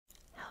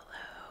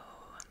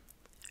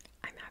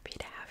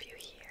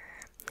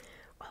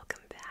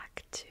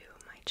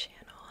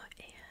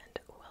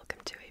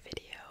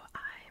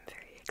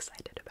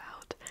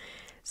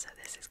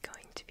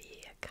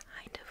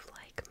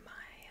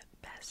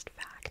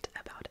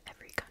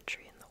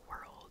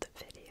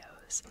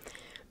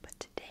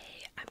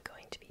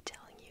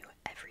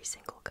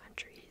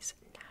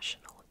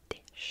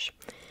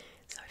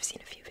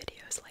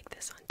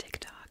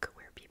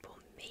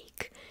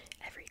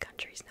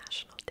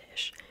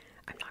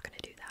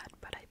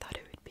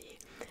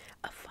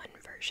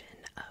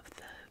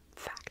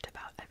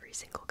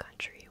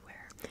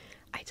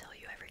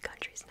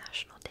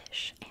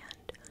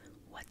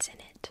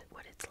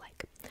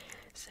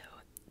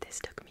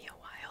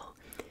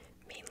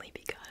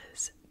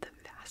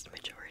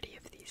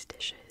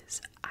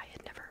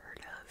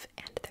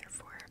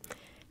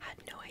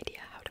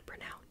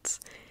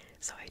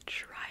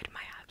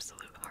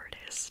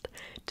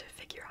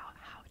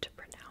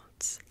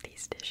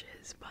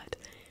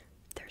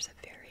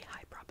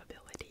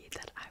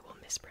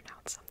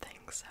mispronounce something,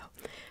 so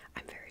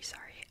I'm very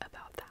sorry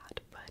about that,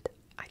 but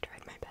I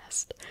tried my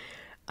best.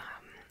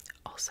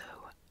 Also,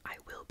 I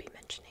will be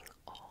mentioning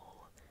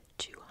all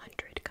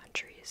 200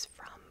 countries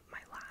from my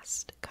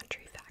last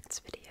country facts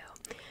video,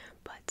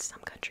 but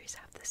some countries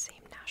have the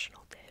same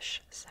national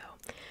dish, so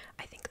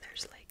I think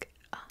there's like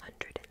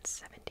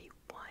 171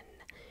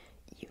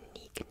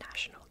 unique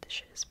national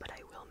dishes, but I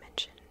will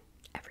mention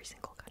every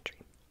single country.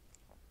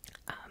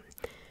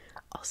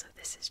 Also,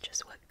 this is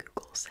just what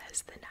Google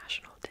says the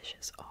national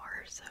dishes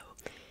are, so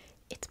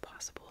it's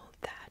possible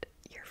that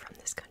you're from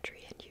this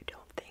country and you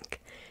don't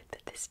think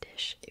that this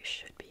dish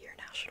should be your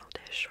national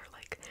dish, or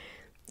like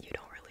you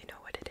don't really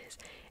know what it is.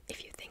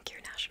 If you think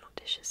your national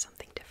dish is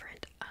something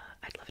different,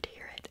 I'd love to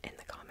hear it in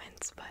the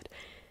comments, but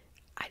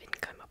I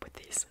didn't come up with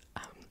these.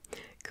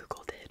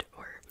 Google did,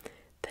 or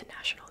the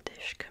National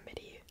Dish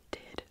Committee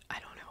did. I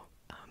don't know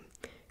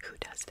who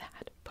does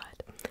that,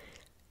 but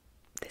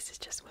this is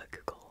just what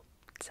Google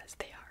says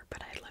they are,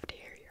 but I'd love to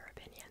hear your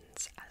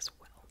opinions as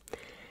well.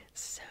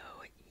 So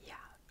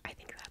yeah, I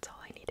think that's all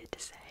I needed to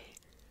say.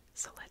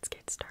 So let's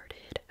get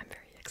started. I'm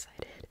very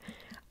excited.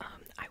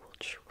 I will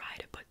try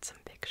to put some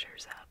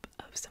pictures up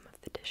of some of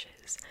the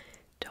dishes.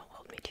 Don't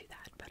hold me to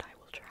that, but I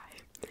will try.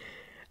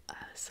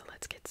 So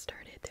let's get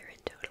started. They're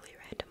in totally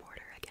random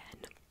order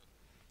again.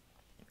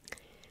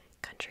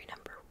 Country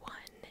number 1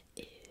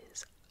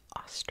 is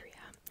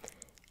Austria,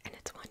 and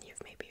it's one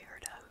you've maybe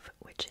heard of,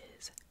 which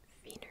is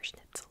Wiener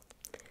Schnitzel.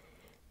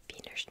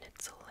 Wiener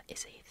Schnitzel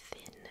is a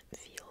thin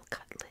veal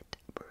cutlet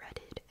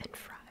breaded and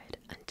fried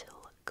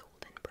until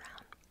golden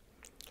brown,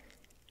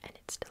 and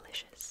it's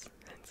delicious.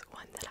 It's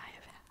one that I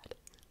have had.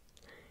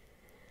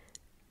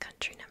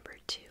 Country number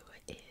 2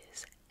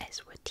 is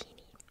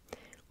Eswatini,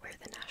 where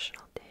the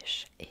national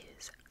dish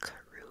is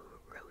Karoo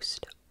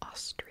roast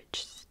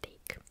ostrich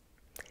steak,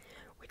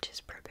 which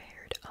is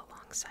prepared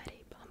alongside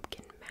a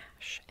pumpkin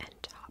mash and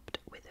topped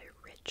with a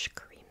rich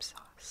cream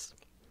sauce.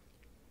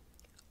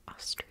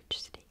 Ostrich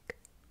steak.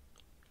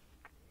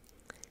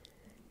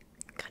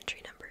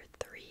 Country number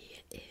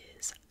 3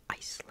 is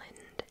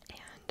Iceland,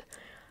 and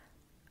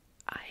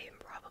I am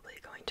probably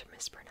going to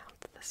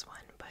mispronounce this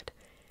one, but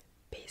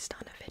based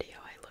on a video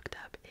I looked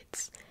up,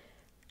 it's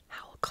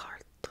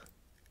Hálkart,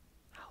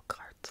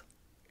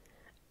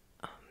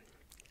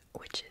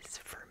 which is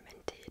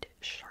fermented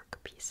shark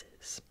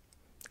pieces.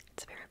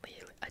 It's apparently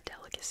a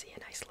delicacy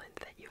in Iceland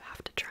that you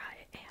have to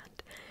try,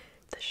 and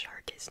the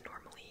shark is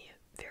normally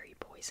very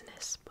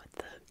poisonous, but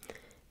the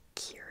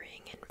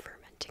curing and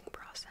fermenting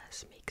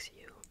process makes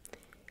you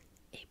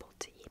able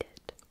to eat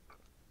it.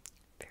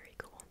 Very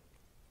cool.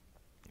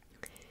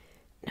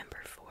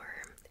 Number 4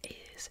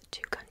 is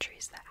 2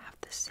 countries that have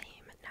the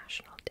same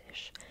national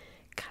dish,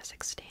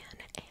 Kazakhstan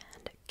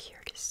and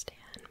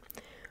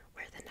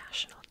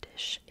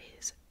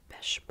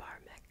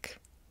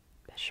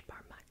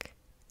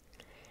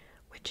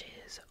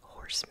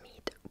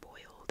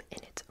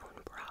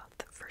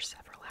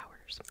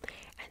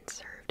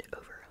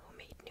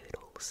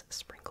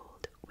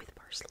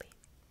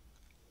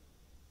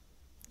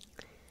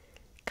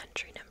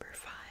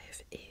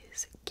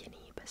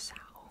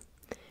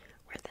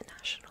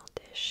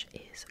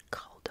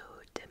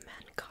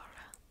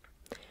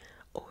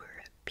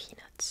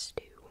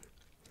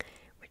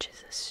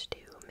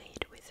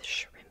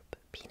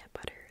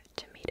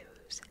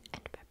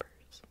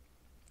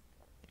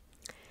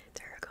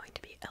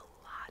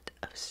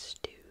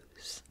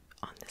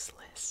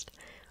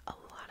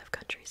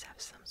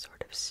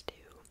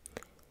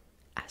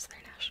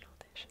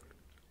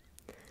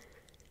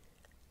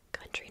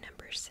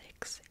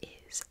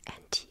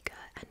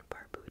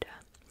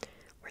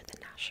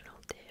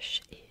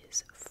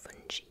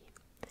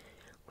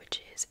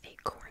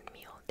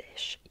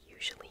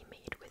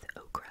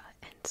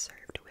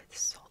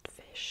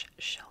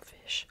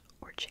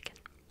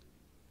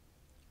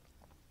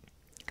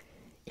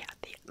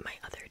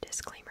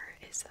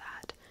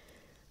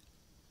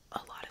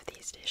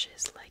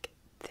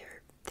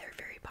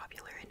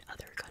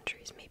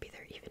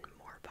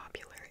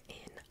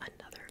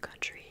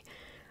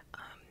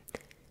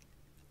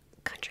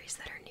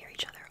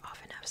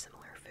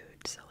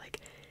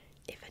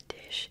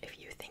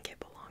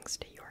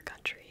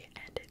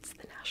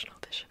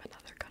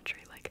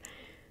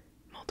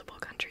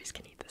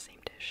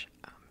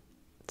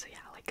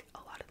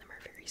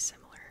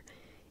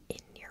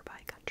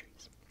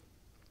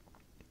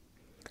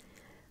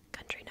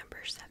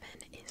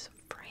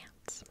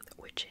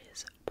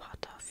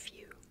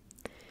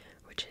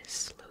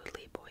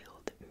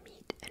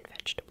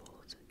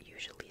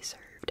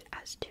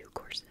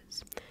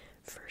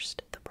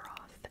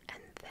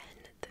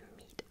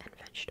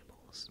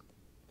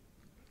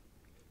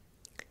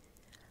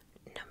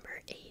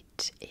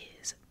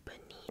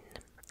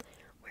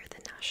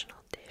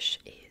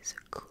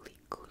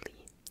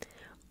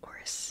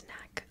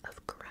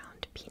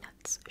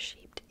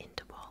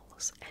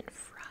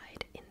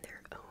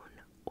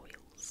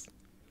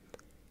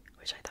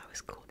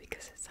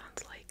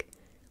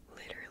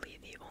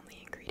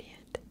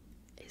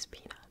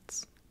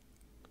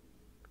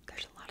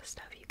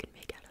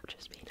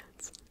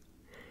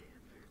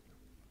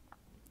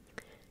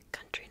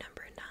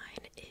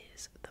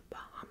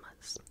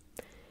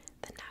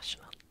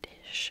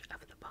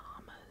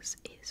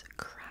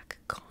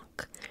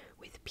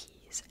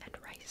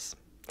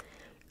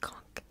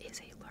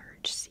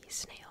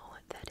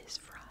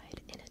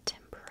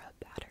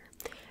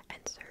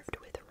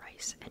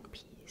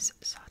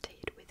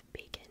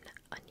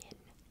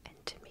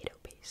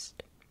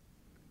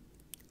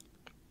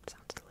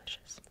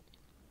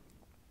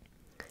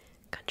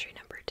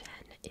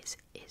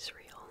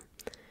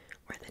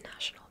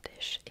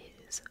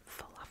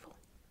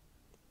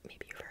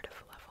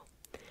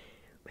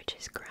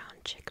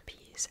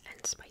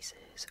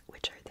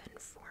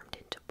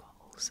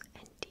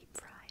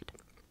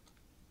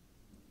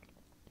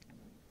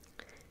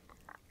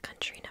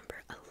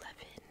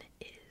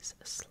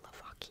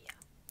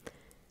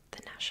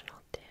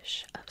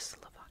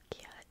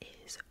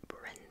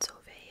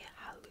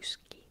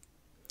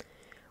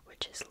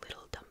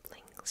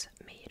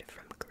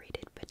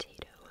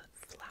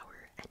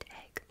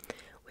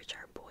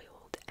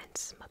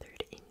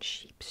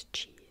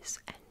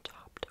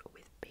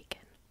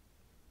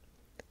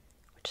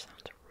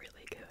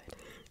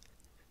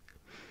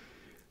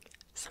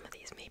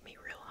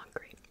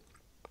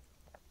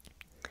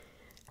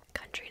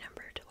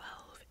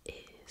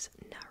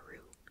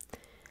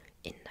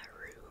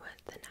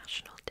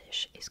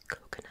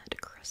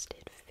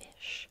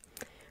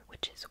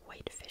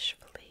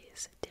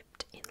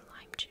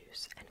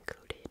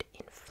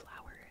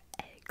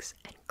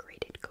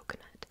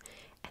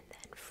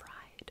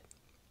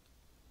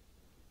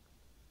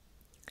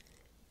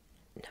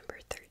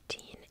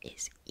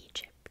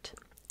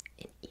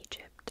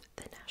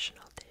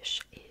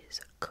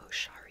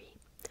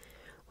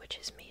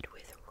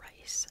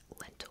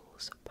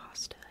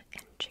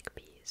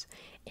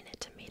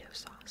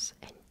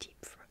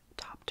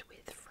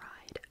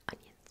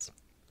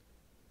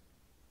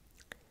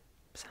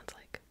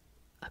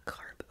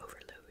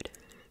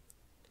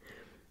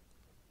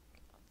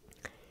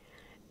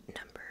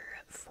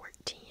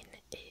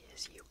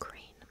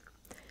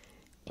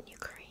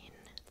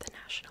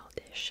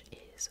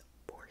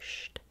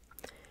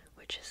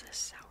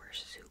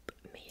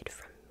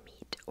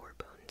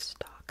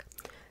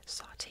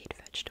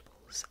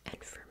noodles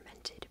and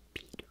fermented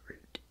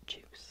beetroot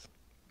juice.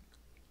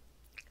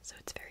 So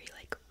it's very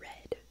like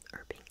red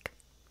or pink.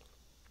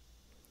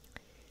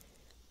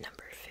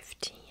 Number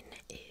 15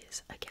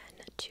 is again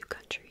two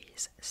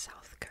countries,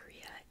 South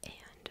Korea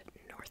and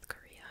North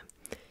Korea,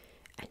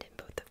 and in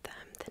both of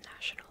them the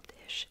national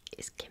dish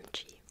is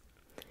kimchi.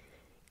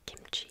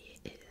 Kimchi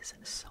is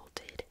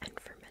salted and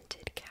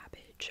fermented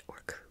cabbage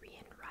or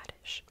Korean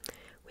radish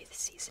with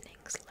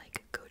seasonings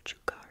like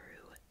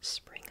gochugaru,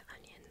 spring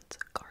onions,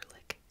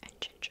 garlic, and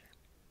ginger.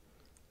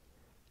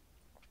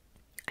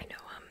 I know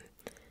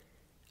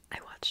I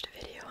watched a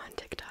video on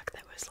TikTok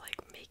that was like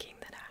making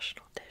the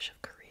national dish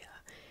of Korea,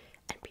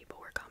 and people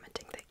were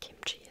commenting that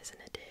kimchi isn't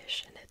a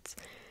dish and it's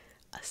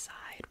a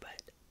side,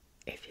 but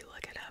if you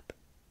look it up,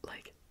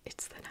 like,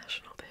 it's the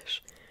national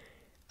dish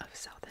of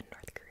South and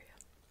North Korea.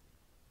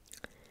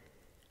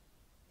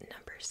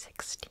 Number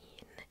 16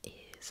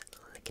 is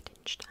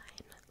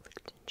Liechtenstein,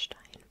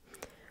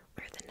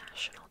 where the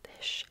national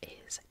dish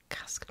is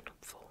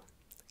Kasknopfel,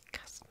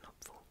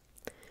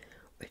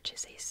 which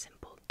is a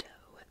simple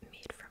dough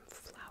made from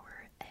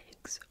flour,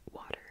 eggs,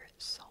 water,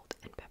 salt,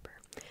 and pepper,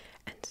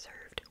 and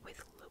served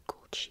with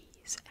local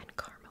cheese and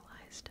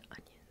caramelized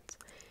onions.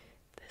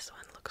 This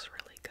one looks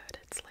really good.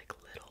 It's like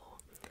little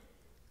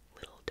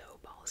dough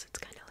balls. It's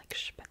kind of like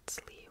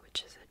Spätzle,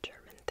 which is a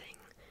German thing.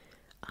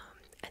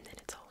 And then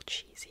it's all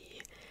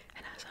cheesy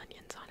and has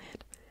onions on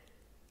it.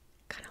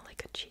 Kind of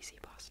like a cheesy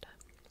pasta.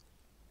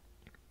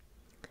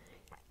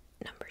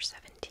 Number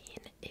 17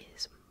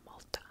 is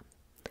Malta.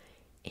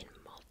 In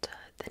Malta,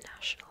 the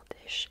national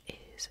dish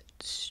is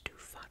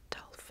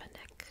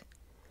stufatalfanek,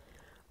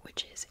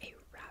 which is a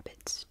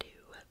rabbit stew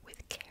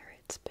with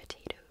carrots,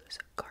 potatoes,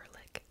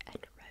 garlic, and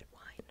red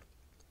wine.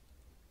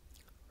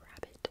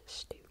 Rabbit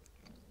stew.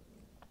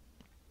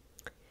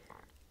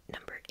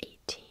 Number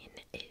 18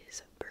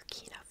 is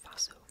Burkina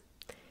Faso.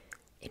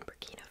 In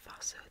Burkina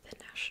Faso, the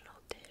national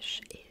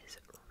dish is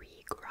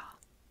riz gras,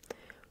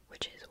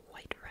 which is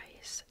white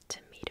rice,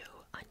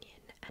 tomato,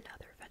 onion, and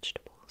other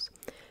vegetables,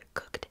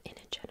 cooked in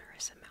a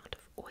generous amount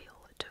of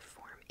oil to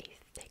form a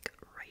thick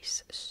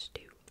rice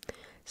stew,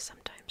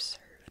 sometimes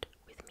served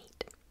with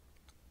meat.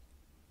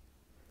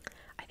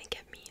 I think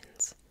it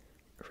means,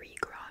 riz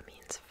gras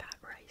means fat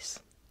rice.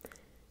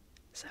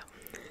 So,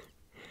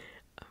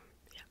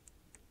 yeah.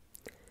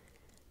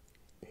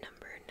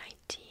 Number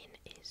 19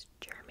 is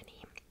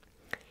Germany.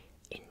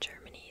 In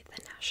Germany,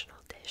 the national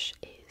dish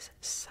is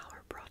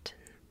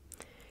Sauerbraten,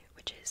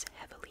 which is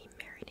heavily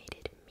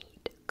marinated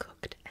meat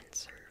cooked and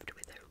served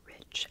with a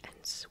rich and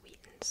sweet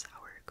and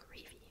sour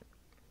gravy.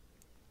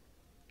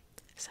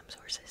 Some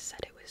sources said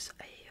it was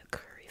a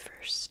curry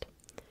first,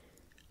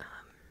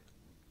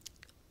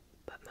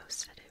 but most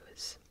said it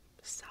was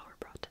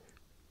Sauerbraten.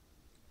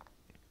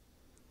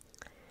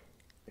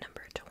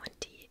 Number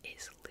 20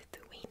 is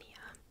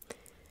Lithuania.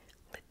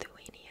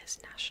 Lithuania's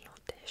national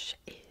dish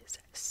is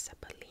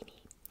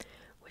cepalini,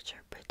 which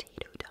are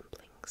potato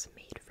dumplings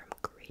made from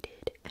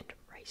grated and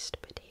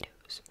riced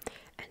potatoes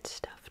and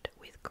stuffed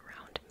with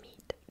ground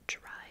meat,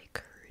 dry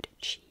curd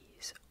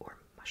cheese, or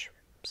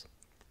mushrooms.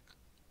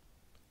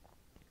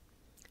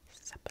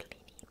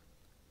 Cepalini.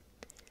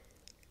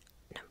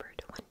 Number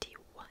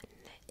 21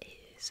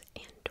 is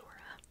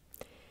Andorra.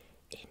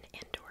 In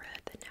Andorra,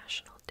 the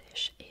national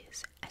dish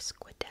is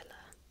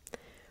esquadella,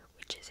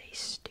 which is a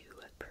stew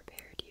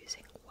prepared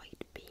using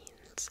white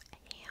beans,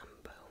 ham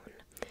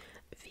bone,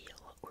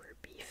 veal or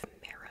beef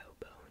marrow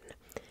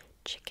bone,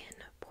 chicken,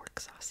 pork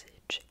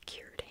sausage,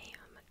 cured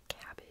ham,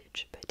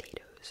 cabbage,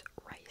 potatoes,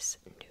 rice,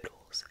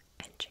 noodles,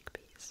 and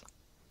chickpeas.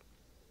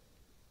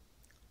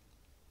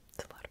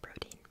 It's a lot of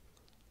protein.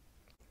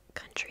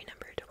 Country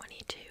number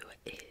 22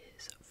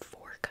 is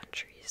 4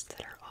 countries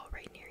that are all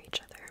right near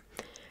each other.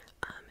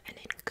 And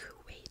in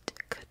Kuwait,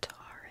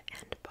 Qatar,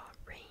 and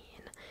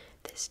Bahrain,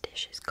 this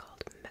dish is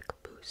called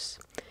makbous,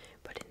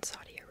 but in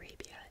Saudi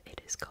Arabia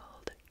it is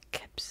called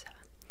kebsa.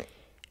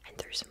 And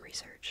through some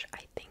research,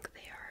 I think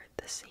they are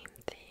the same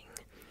thing,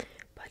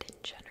 but in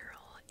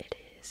general it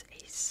is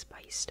a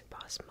spiced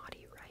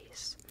basmati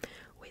rice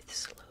with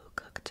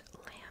slow-cooked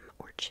lamb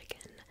or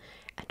chicken,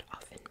 and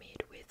often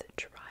made with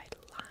dried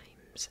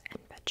limes and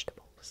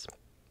vegetables.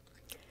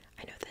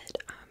 I know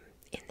that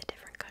in the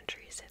different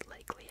countries it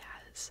likely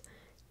has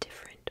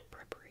different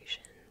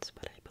preparations,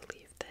 but I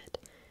believe that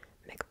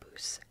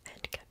makbous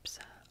and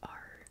kebsa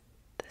are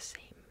the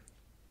same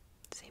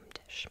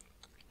dish.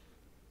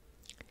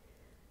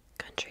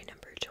 Country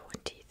number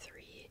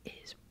 23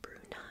 is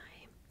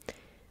Brunei.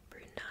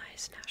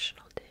 Brunei's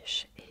national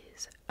dish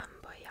is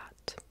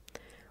umbayat,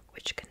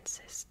 which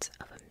consists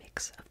of a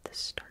mix of the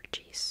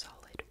starchy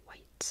solid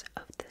whites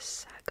of the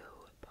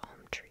sago palm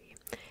tree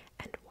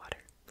and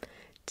water,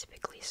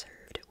 typically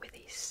served with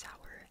a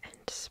sour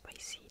and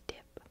spicy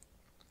dip.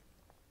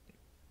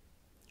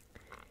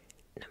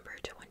 Number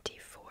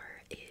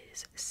 24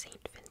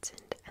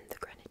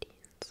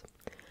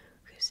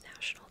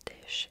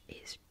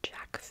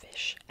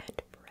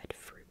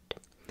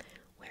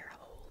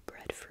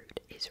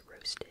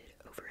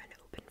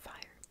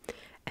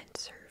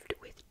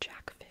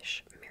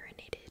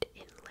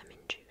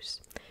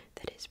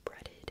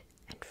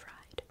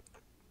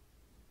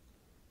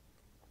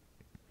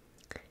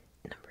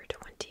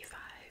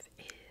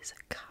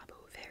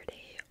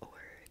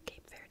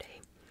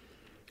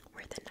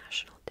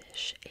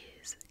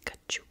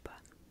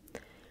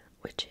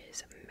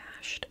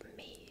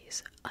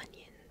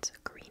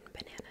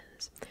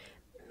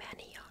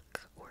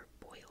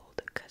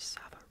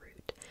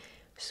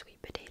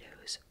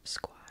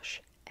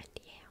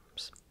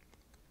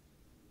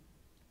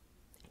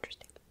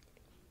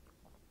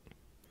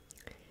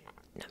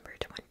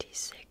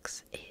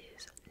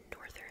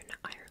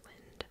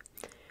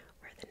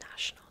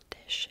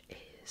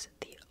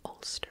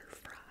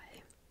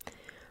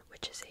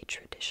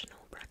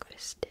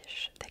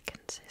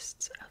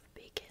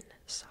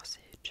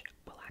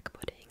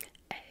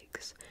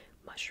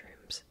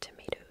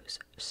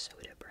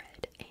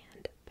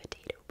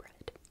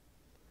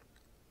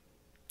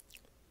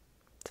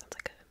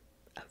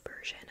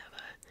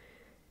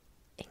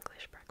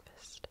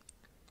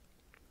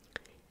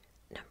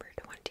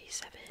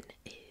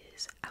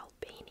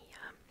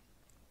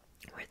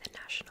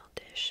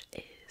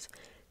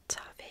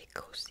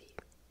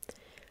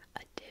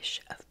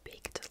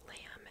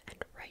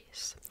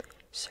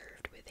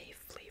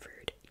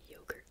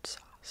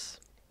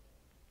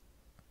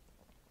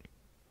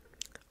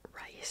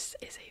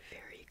 is a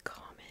very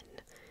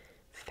common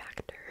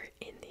factor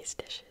in these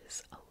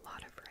dishes, a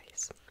lot of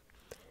rice.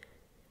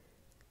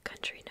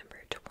 Country number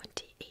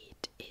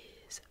 28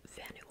 is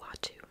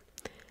Vanuatu,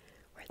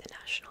 where the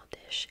national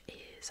dish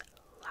is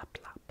lap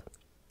lap,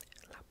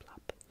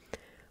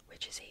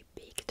 which is a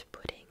baked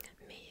pudding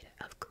made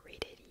of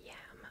grated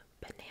yam,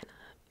 banana,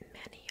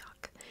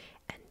 manioc,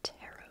 and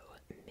taro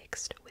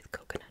mixed with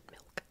coconut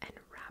milk and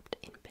wrapped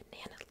in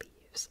banana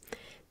leaves,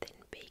 then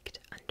baked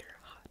under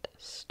hot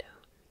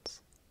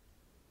stones.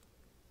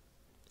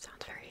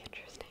 Sounds very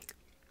interesting.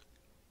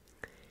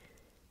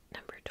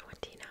 Number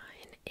 29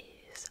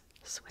 is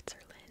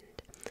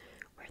Switzerland,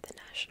 where the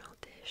national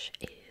dish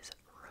is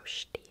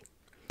rosti,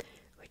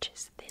 which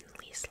is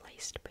thinly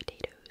sliced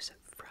potatoes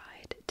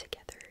fried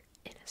together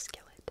in a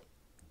skillet.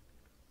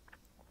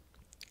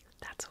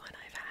 That's one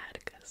I've had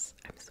because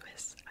I'm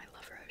Swiss. I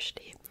love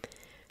rosti.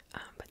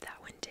 But that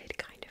one did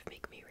kind of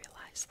make me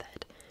realize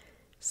that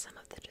some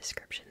of the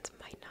descriptions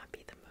might not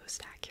be the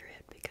most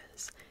accurate,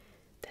 because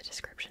the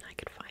description I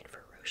could find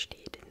for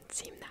rosti didn't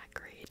seem that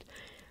great.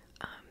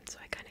 So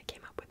I kind of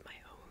came up with my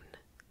own.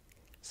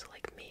 So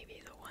like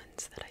maybe the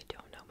ones that I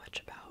don't know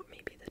much about,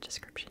 maybe the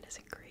description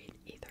isn't great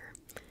either.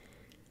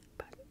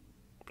 But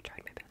I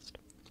tried my best.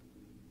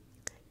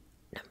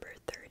 Number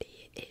 30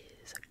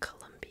 is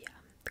Colombia,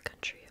 the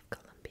country of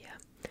Colombia,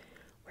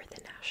 where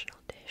the national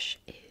dish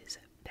is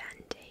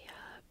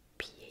bandeja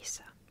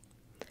paisa,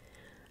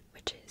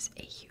 which is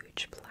a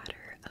huge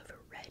platter of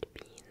red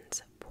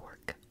beans,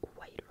 pork,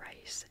 white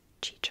rice,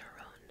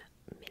 chicharron,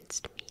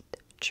 minced meat,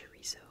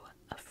 chorizo,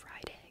 a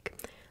fried egg,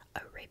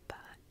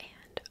 arepa,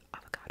 and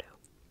avocado.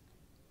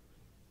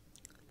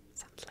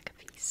 Sounds like a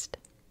feast.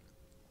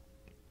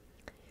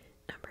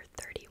 Number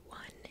 31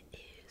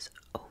 is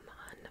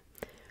Oman,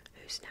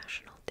 whose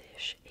national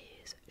dish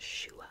is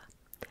shua,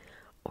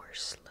 or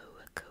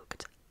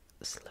slow-cooked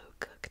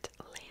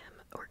lamb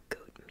or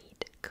goat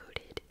meat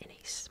coated in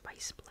a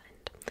spice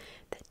blend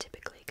that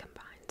typically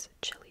combines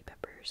chili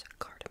peppers,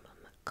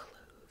 cardamom,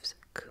 cloves,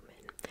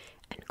 cumin,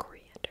 and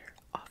coriander,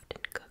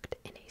 often cooked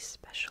in a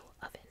special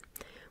oven,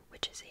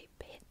 which is a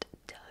pit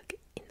dug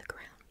in the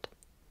ground.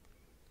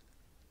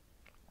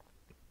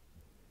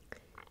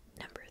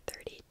 Number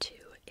 32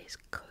 is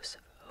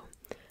Kosovo,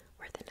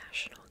 where the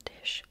national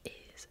dish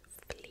is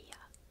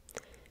flia.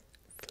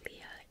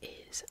 Flia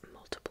is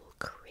multiple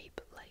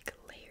crepe-like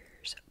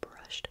layers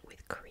brushed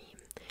with cream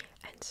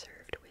and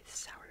served with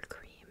sour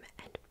cream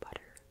and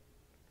butter.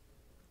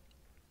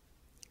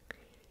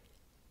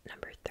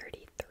 Number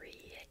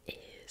 33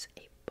 is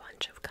a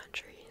bunch of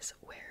countries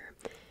where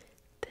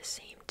the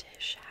same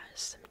dish has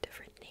some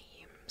different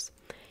names,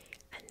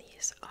 and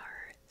these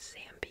are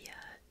Zambia,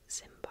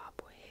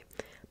 Zimbabwe,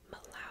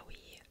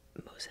 Malawi,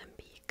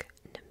 Mozambique,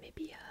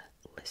 Namibia,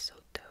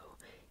 Lesotho,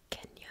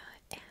 Kenya,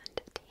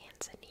 and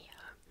Tanzania,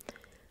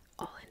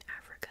 all in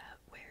Africa,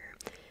 where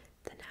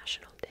the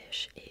national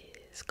dish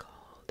is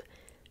called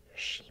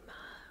shima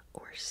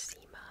or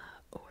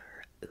sima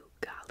or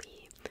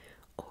ugali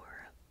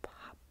or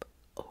pap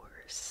or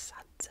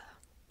sadza,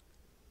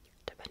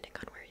 depending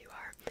on where you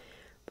are.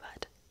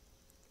 But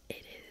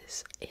it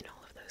is, in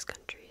all of those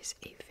countries,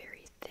 a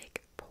very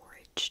thick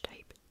porridge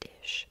type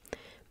dish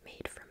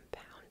made from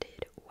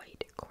pounded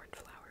white corn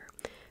flour,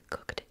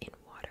 cooked in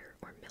water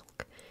or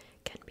milk,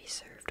 can be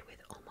served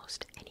with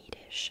almost any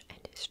dish, and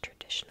is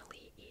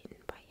traditionally eaten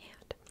by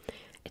hand.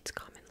 It's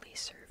commonly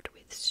served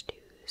with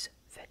stews,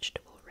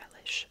 vegetable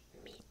relish,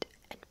 meat,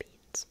 and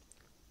beans.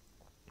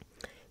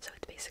 So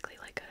it's basically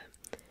like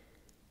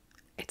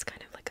it's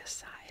kind of like a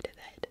side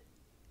that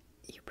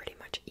you pretty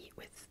much eat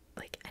with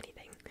like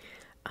anything.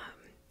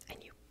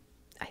 And you,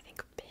 I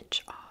think,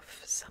 pinch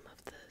off some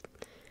of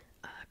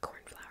the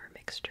corn flour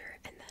mixture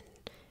and then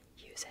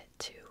use it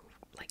to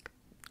like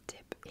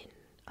dip in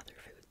other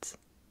foods,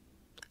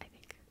 I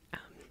think.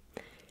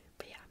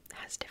 But yeah, it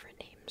has different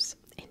names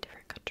in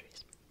different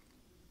countries.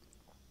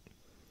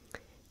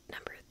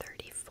 Number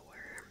 34,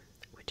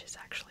 which is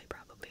actually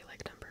probably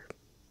like number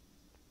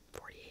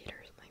 48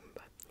 or something,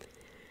 but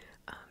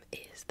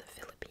is the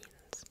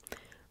Philippines,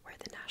 where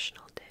the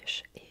national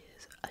dish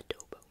is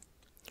adobo.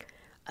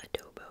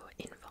 Adobo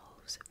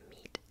involves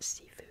meat,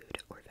 seafood,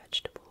 or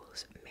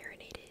vegetables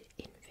marinated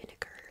in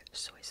vinegar,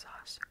 soy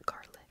sauce,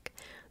 garlic,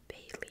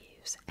 bay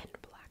leaves, and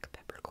black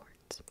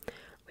peppercorns,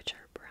 which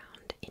are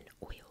browned in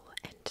oil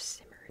and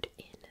simmered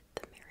in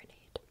the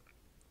marinade.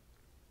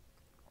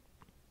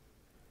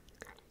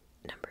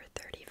 Number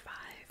 35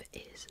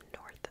 is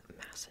North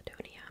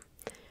Macedonia,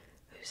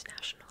 whose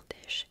national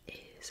dish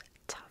is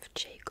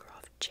tavche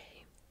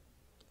grovche,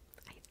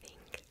 I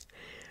think,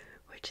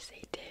 which is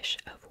a dish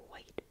of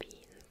white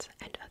beans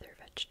and other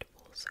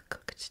vegetables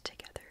cooked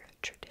together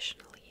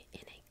traditionally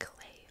in a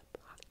clay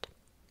pot.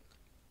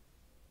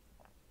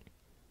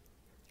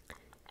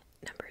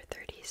 Number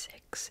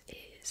 36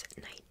 is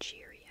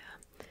Nigeria.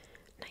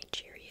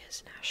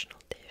 Nigeria's national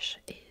dish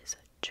is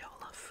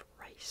jollof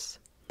rice,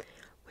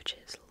 which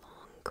is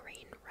long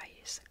grain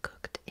rice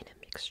cooked in a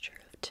mixture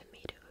of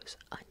tomatoes,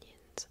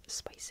 onions,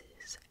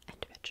 spices,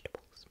 and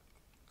vegetables.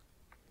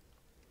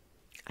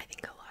 I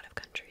think a lot of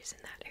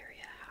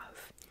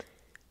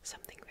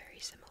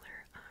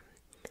similar.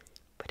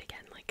 But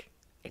again, like,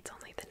 it's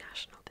only the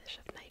national dish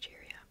of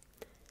Nigeria.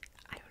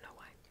 I don't know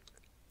why.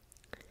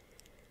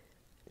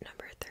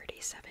 Number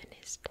 37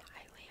 is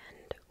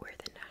Thailand, where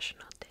the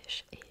national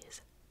dish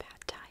is pad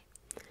thai.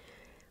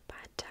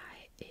 Pad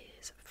thai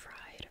is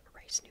fried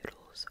rice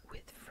noodles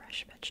with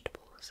fresh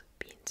vegetables,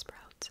 bean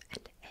sprouts,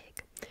 and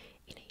egg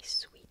in a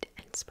sweet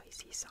and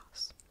spicy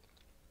sauce.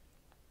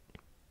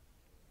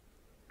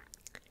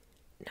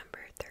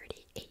 Number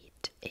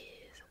 38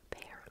 is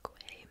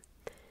Paraguay.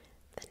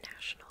 The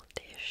national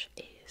dish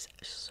is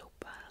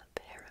sopa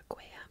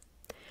paraguaya,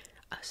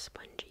 a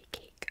spongy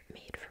cake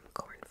made from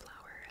corn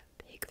flour,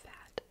 pig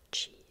fat,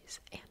 cheese,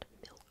 and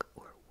milk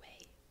or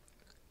whey.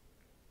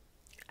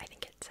 I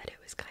think it said it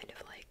was kind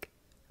of like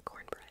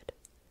cornbread.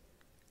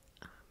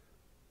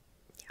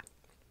 Yeah.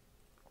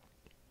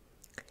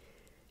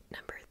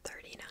 Number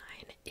 39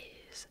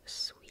 is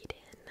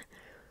Sweden,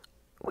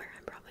 where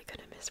I'm probably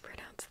going to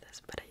mispronounce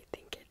this, but I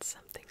think it's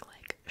something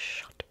like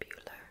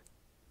köttbullar,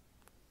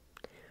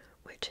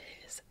 which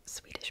is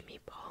Swedish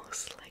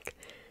meatballs, like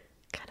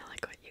kind of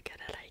like what you get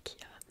at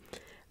IKEA.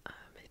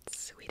 It's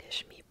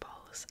Swedish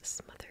meatballs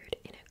smothered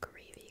in a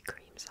gravy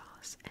cream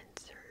sauce and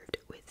served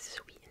with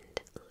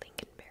sweetened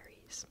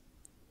lingonberries.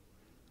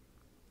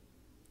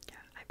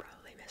 Yeah, I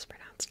probably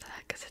mispronounced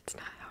that because it's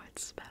not how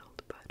it's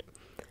spelled, but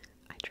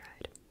I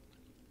tried.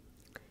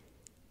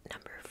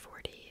 Number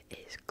 40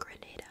 is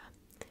Grenada,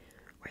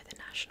 where the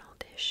national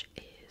dish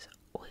is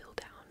oil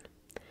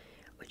down,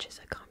 which is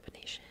a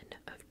combination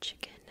of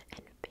chicken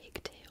and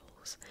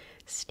pigtails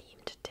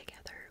steamed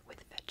together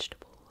with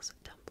vegetables,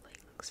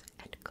 dumplings,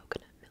 and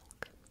coconut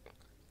milk.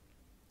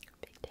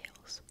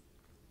 Pigtails.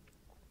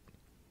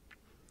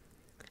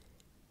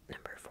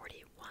 Number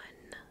 41.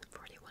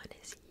 41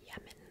 is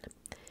Yemen.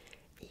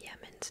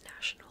 Yemen's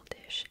national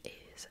dish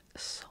is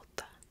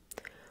salta,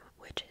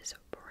 which is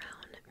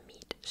brown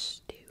meat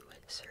stew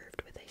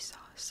served with a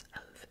sauce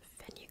of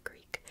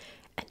fenugreek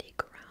and a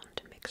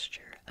ground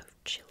mixture of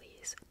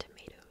chilies,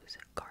 tomatoes,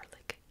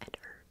 garlic, and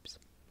herbs.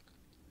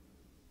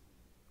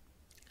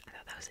 I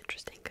thought that was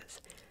interesting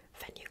because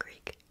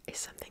fenugreek is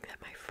something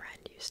that my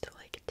friend used to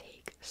like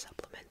take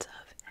supplements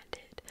of, and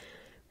it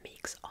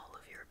makes all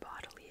of your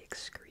bodily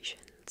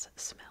excretions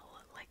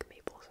smell like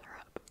maple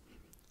syrup.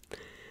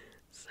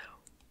 So,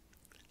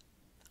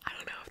 I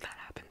don't know if that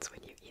happens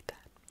when you eat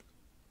that.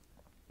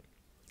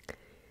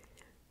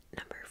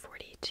 Number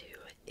 42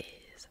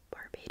 is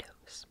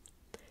Barbados.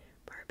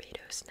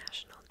 Barbados'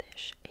 national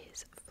dish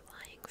is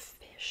flying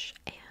fish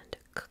and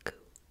cuckoo,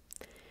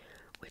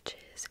 which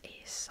is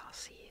a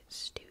saucy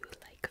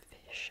stew-like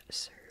fish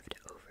served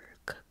over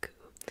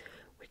cuckoo,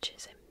 which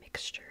is a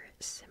mixture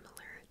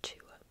similar to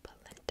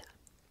polenta.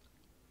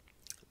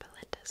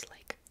 Polenta's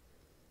like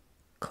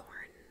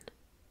corn,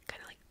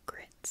 kind of like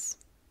grits.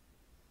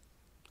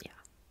 Yeah.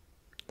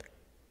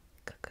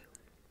 Cuckoo.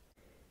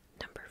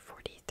 Number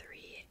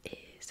 43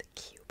 is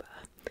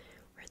Cuba,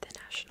 where the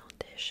national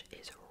dish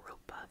is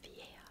ropa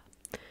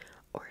vieja,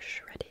 or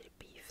shredded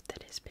beef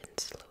that has been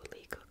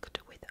slowly cooked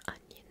with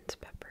onions,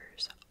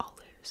 peppers,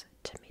 olives,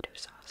 tomato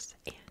sauce,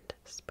 and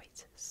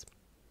spices.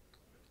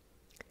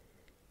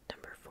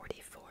 Number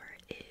 44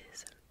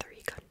 is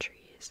 3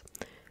 countries,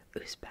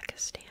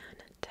 Uzbekistan,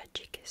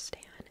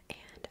 Tajikistan,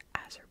 and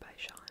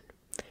Azerbaijan,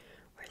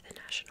 where the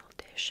national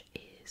dish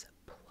is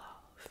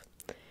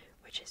plov,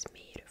 which is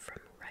made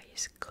from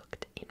rice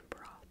cooked in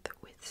broth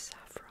with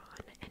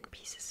saffron and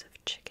pieces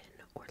of chicken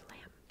or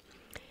lamb.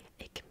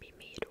 It can be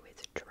made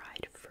with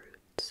dried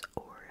fruits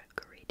or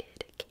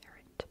grated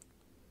carrot.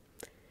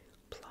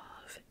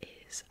 Plov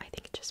is, I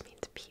think it just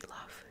means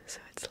pilaf, so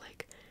it's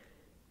like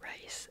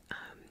rice.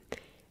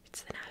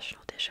 It's the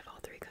national dish of all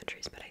 3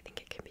 countries, but I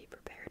think it can be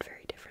prepared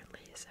very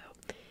differently. So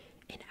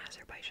in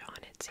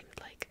Azerbaijan, it seemed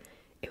like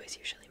it was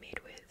usually made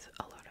with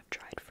a lot of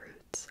dried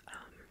fruits,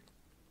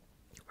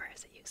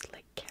 whereas it used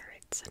like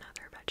carrots and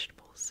other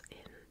vegetables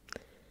in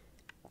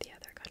the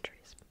other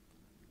countries.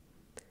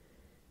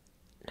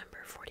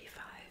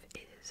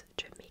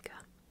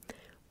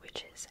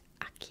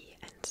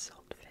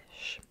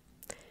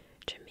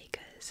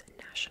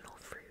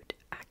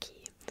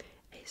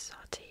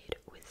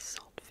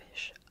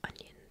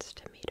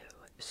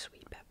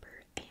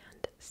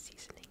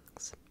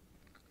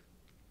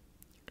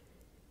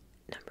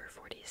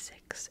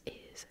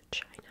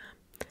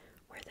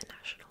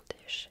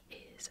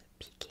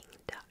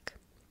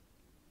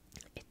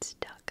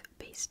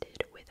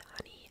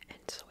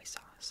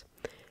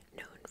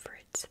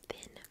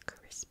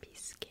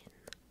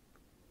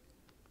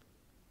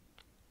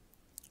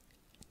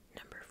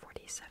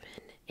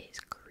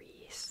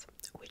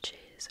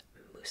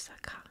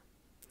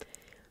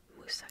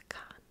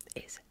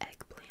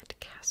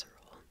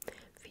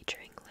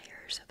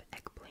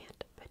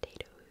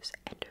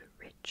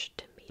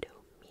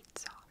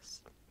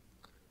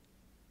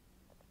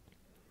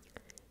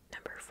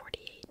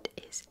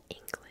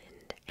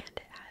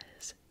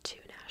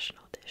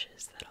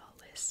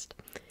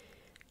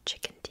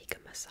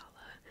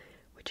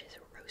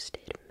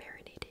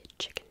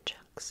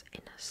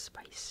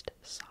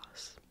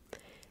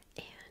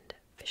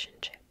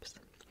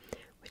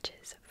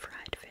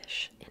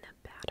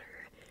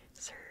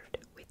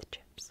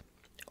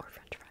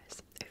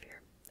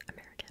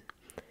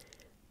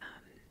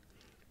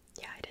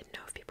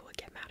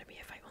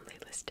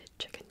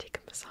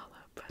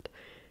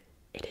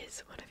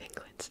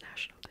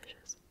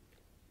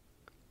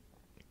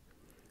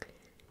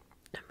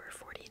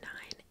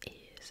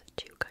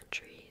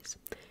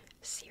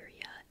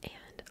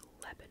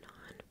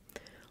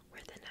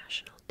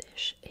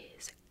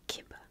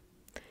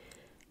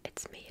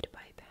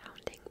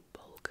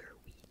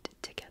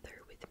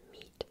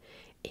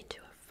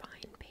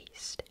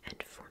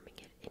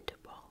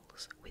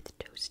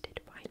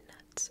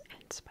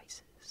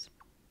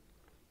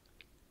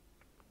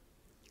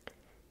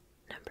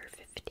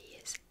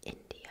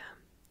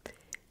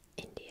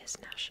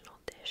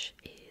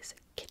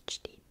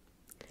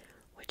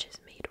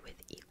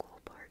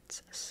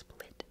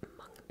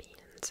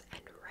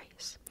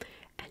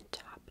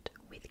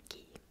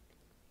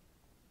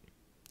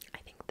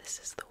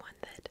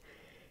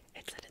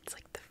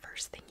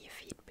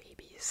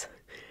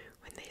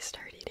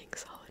 start eating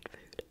solid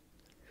food.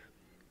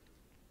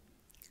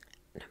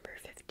 Number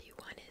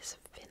 51 is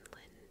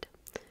Finland.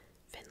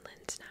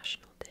 Finland's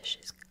national dish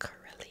is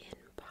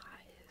Karelian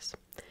pies.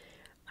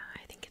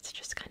 I think it's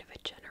just kind of a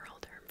general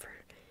term for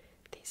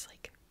these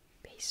like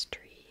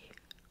pastry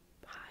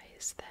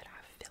pies that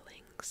have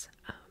fillings.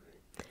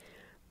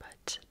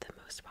 But the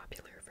most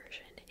popular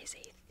version is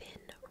a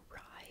thin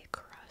rye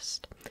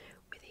crust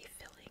with a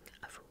filling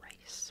of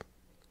rice.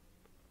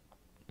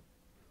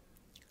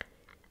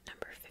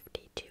 Number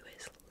 52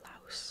 is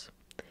Laos.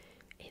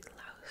 In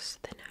Laos,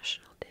 the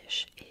national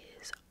dish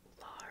is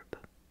larb,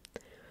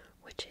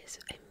 which is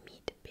a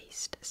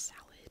meat-based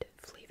salad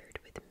flavored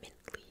with mint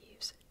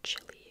leaves,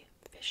 chili,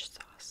 fish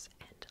sauce,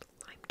 and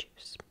lime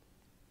juice.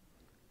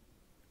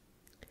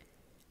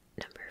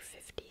 Number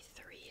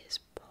 53 is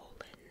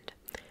Poland,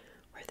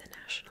 where the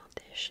national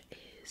dish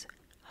is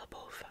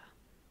habova,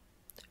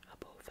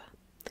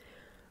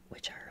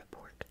 which are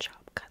pork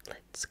chop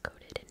cutlets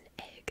coated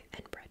in egg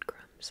and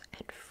breadcrumbs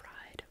and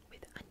fried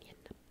with onion.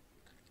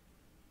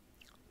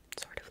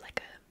 Sort of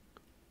like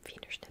a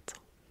Wiener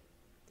Schnitzel,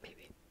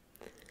 maybe.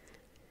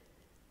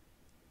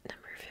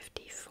 Number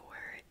 54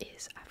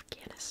 is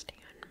Afghanistan.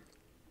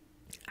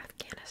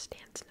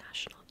 Afghanistan's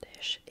national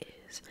dish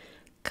is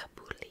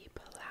kabuli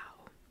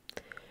palau,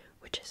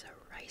 which is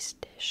a rice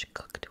dish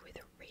cooked with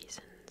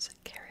raisins,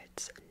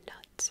 carrots,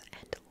 nuts,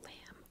 and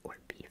lamb or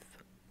beef.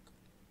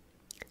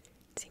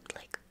 It seemed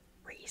like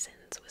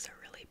raisins was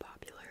a really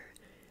popular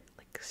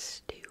like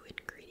stew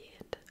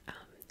ingredient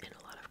in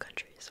a lot of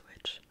countries,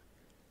 which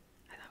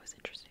I thought was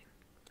interesting.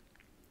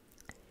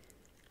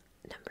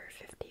 Number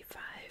 55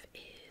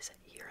 is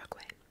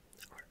Uruguay,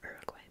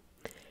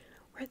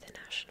 where the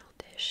national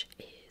dish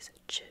is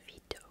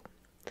chivito.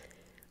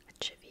 A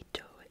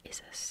chivito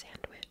is a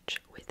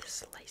sandwich with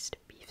sliced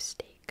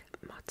beefsteak,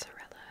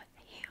 mozzarella,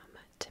 ham,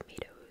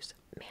 tomatoes,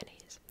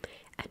 mayonnaise,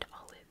 and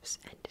olives,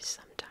 and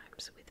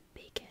sometimes with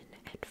bacon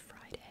and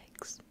fried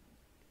eggs.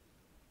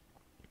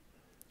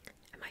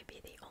 It might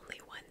be the only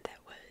one that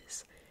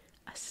was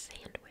a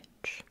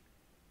sandwich.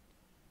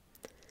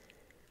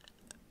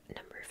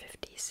 Number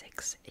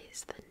 56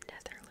 is the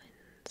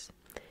Netherlands.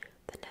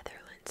 The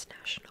Netherlands'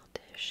 national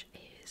dish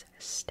is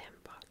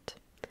stamppot,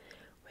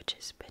 which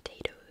is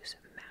potatoes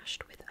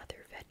mashed with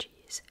other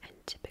veggies and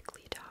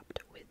typically topped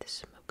with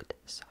smoked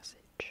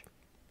sausage.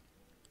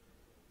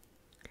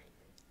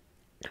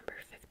 Number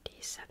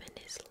 57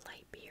 is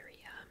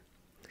Liberia.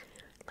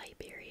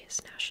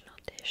 Liberia's national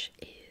dish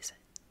is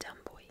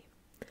dumboy,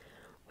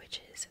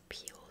 which is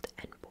peeled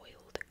and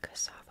boiled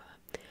cassava.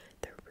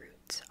 The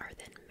roots are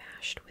then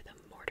mashed with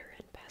a mortar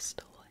and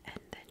pestle and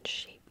then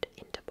shaped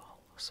into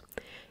balls.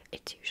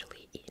 It's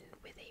usually eaten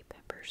with a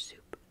pepper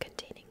soup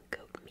containing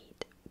goat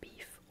meat,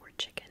 beef or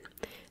chicken,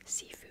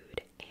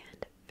 seafood,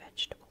 and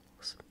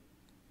vegetables.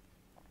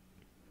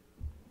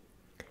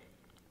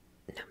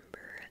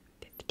 Number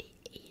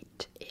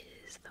 58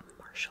 is the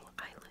Marshall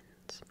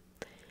Islands.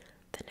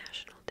 The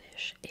national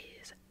dish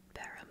is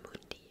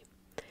barramundi,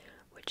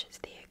 which is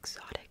the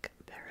exotic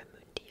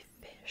barramundi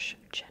fish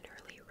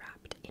generally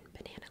wrapped in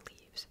banana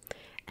leaves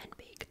and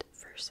baked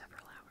for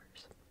several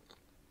hours.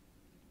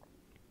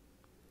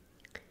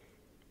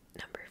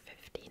 Number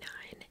 59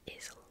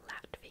 is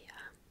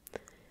Latvia.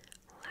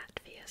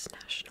 Latvia's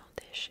national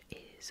dish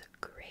is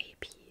grey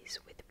peas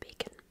with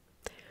bacon.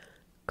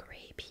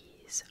 Grey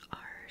peas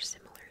are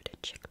similar to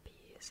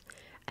chickpeas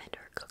and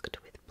are cooked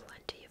with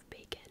plenty of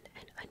bacon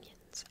and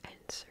onions and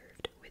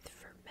served with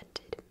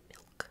fermented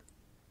milk.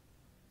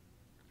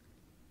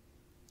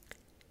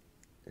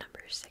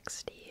 Number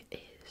 60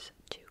 is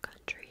two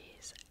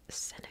countries,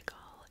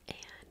 Senegal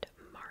and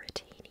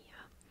Mauritania,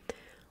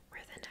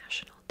 where the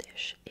national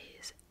dish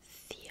is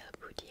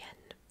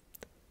thiaboudienne.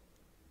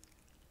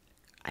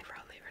 I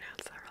probably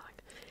pronounced that wrong,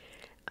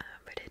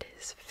 but it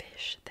is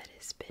fish that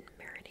has been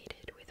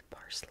marinated with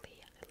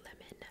parsley,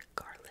 lemon,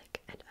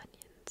 garlic, and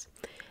onions,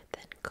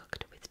 then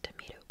cooked with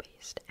tomato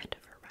paste and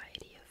a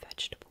variety of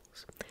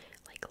vegetables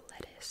like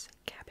lettuce,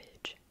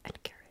 cabbage, and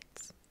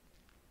carrots.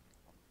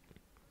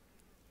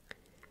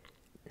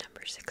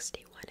 Number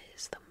 61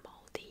 is the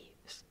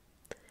Maldives.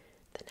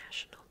 The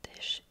national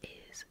dish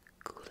is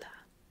gula,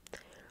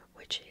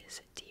 which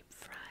is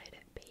deep-fried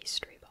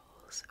pastry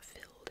balls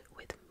filled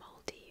with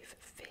Maldive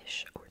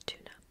fish or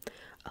tuna,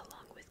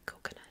 along with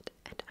coconut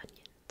and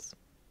onions.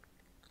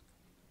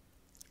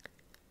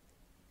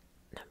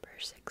 Number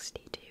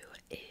 62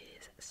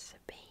 is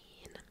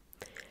Spain.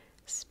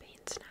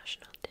 Spain's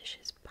national dish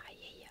is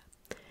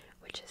paella,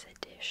 which is a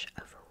dish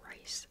of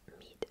rice,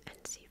 meat, and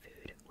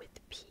seafood with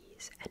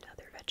peas and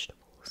other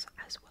vegetables,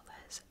 as well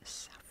as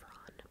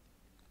saffron.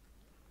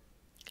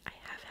 I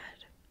have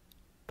had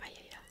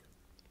paella.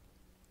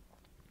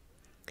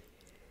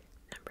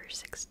 Number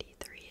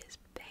 63 is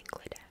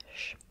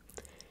Bangladesh.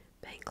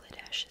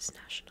 Bangladesh's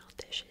national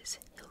dish is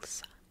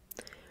hilsa,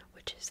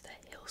 which is the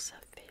hilsa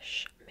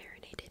fish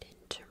marinated in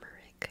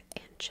turmeric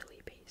and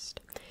chili paste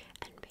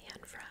and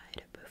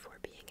pan-fried before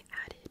being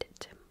added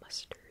to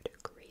mustard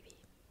gravy.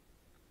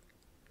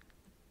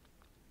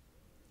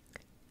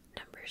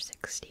 Number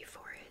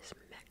 64 is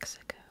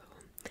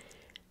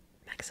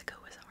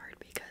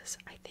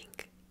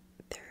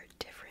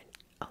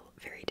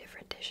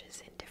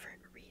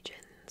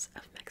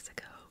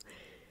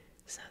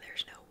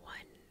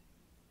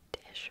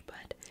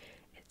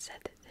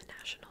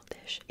national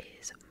dish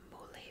is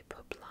mole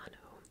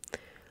poblano,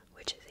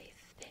 which is a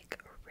thick,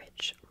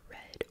 rich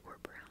red or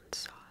brown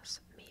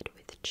sauce made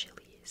with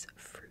chilies,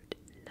 fruit,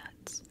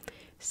 nuts,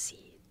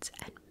 seeds,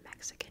 and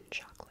Mexican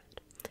chocolate,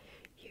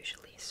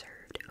 usually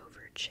served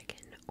over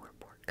chicken or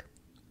pork.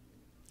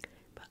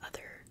 But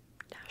other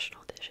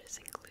national dishes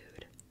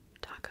include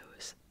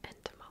tacos and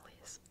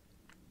tamales.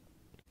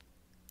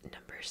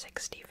 Number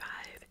 65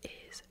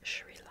 is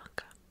Sri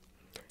Lanka.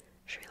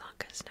 Sri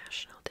Lanka's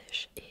national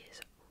dish is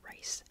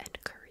rice and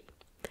curry.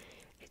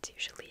 It's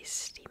usually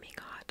steaming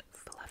hot,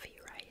 fluffy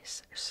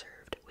rice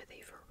served with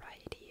a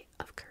variety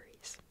of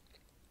curries.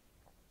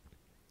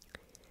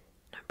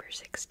 Number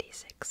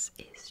 66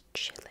 is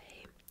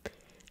Chile.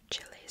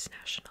 Chile's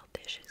national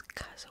dish is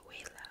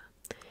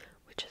cazuela,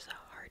 which is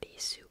a hearty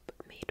soup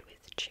made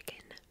with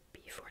chicken,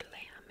 beef, or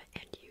lamb,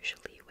 and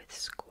usually with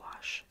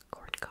squash,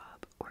 corn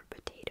cob, or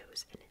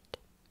potatoes in it.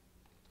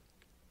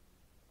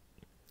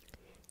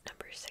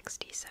 Number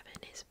 67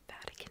 is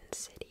Vatican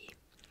City.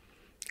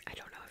 I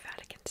don't know if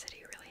Vatican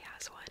City really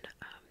has one,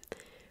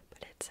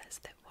 but it says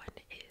that one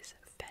is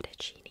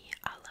fettuccine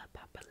alla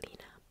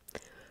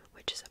papalina,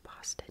 which is a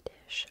pasta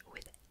dish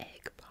with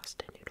egg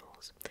pasta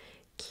noodles,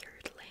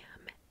 cured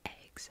lamb,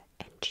 eggs,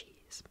 and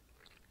cheese.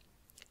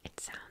 It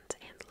sounds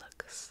and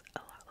looks a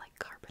lot like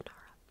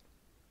carbonara.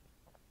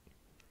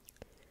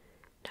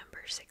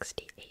 Number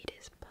 68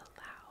 is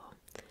Palau.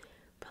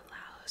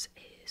 Palau's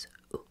is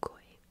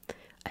ukoi,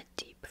 a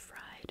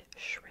deep-fried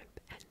shrimp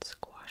and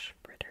squash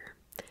fritter.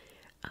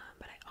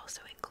 But I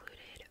also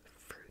included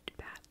fruit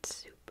bat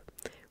soup,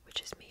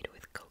 which is made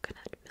with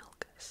coconut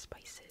milk,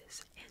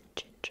 spices, and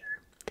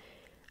ginger.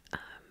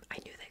 I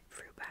knew that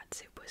fruit bat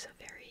soup was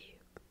a very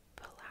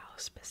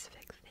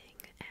Palau-specific thing,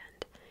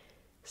 and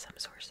some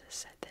sources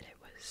said that it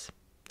was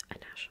a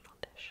national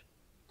dish.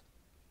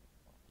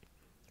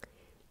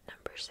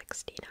 Number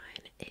 69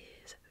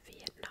 is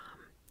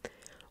Vietnam,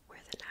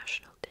 where the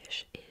national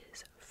dish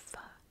is pho.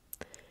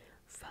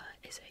 Pho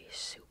is a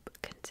soup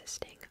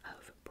consisting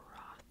of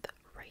broth,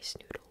 rice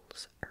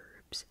noodles,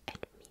 herbs,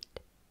 and meat.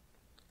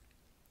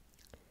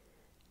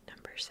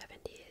 Number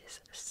 70 is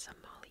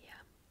Somalia.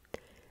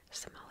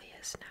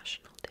 Somalia's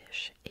national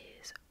dish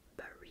is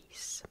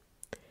baris,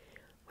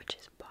 which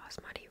is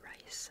basmati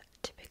rice,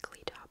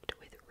 typically topped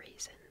with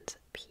raisins,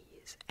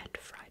 peas, and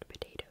fried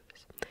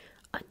potatoes,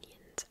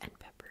 onions, and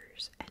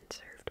peppers, and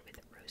served with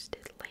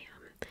roasted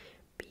lamb,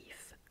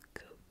 beef,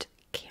 goat,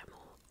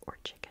 camel, or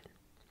chicken.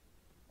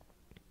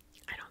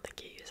 I don't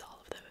think you use all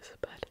of those,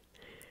 but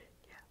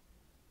yeah.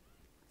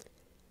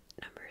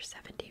 Number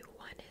 71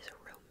 is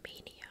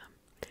Romania,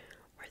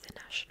 where the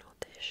national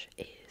dish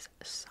is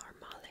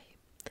sarmale,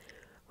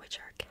 which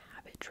are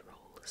cabbage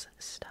rolls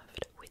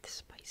stuffed with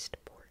spiced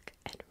pork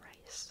and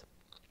rice.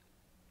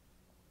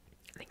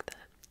 I think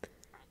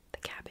the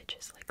cabbage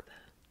is like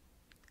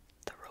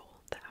the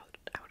roll, the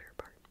outer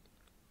part.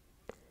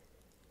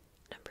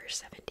 Number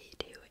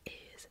 72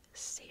 is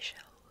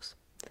Seychelles.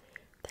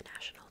 The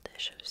national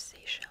dish of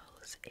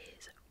Seychelles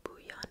is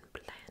bouillon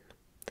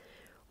blanc,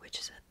 which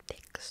is a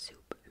thick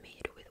soup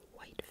made with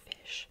white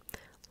fish,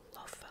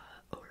 lofa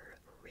or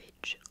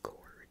ridge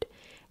gourd,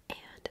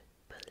 and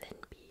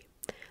balenbi,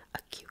 a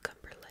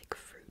cucumber-like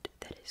fruit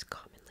that is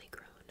commonly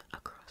grown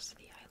across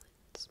the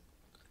islands.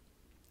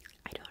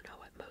 I don't know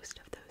what most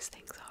of those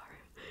things are,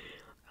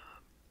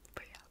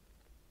 but yeah.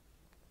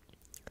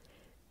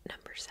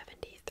 Number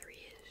 73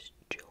 is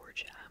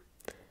Georgia,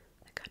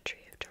 the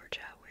country of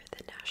Georgia, where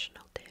the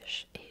national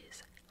dish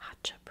is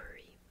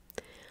hachapuri,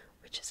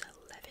 which is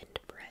a leavened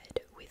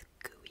bread with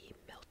gooey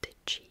melted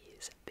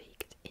cheese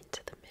baked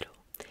into the middle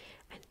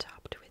and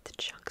topped with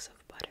chunks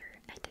of butter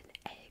and an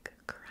egg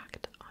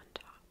cracked on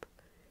top,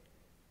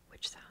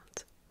 which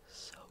sounds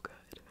so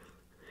good.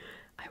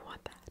 I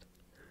want that.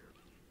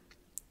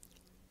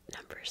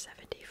 Number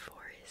 74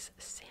 is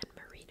San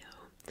Marino,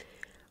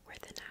 where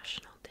the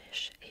national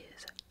dish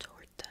is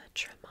torta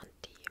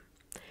tremonti,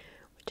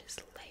 which is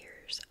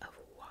layers of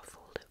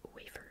waffled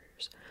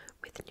wafers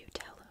with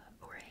Nutella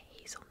or a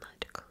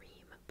hazelnut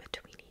cream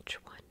between each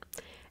one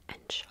and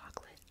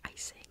chocolate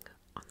icing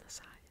on the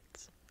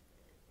sides.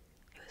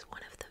 It was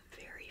one of the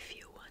very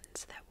few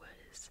ones that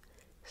was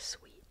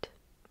sweet,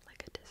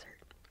 like a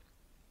dessert.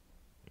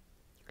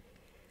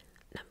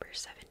 Number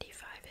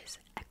 75 is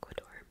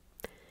Ecuador.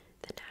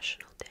 The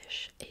national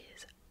dish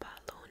is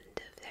balón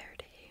de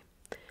verde,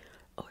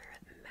 or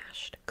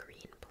mashed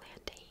green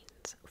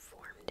plantains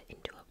formed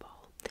into a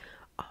ball,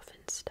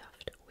 often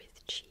stuffed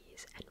with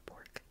cheese and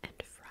pork and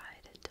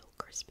fried until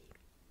crispy.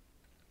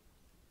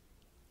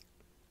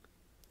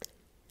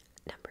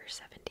 Number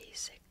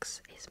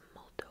 76 is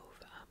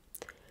Moldova.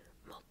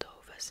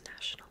 Moldova's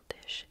national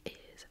dish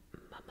is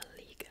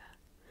mamaliga,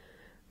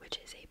 which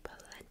is a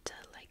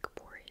polenta-like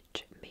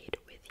porridge made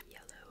with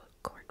yellow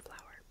corn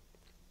flour.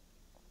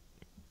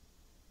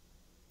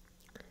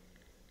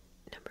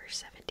 Number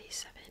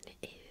 77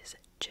 is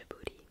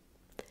Djibouti.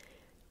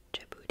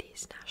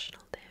 Djibouti's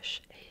national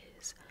dish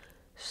is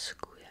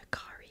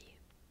skudakari,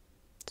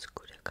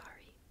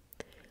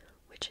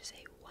 which is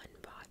a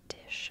one-pot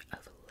dish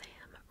of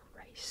lamb,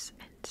 rice,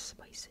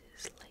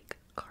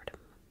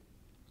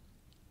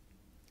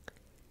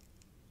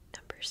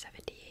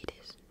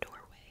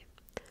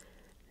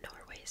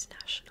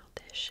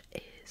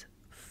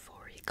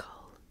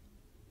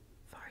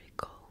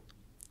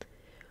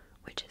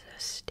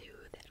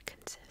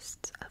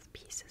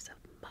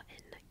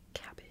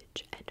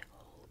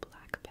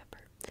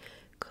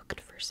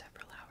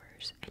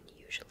 and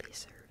usually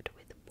served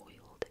with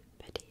boiled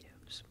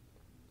potatoes.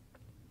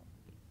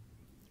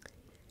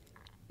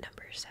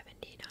 Number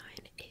 79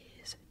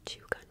 is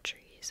two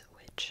countries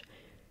which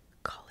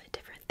call it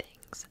different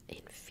things.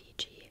 In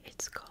Fiji,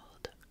 it's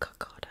called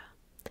kakata,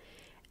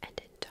 and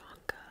in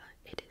Tonga,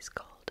 it is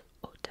called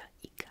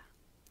otaika.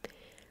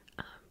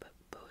 But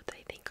both,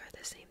 I think, are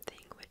the same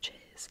thing, which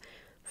is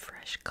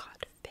fresh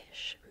caught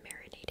fish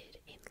marinated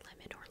in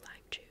lemon or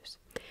lime juice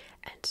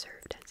and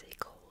served as a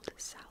cold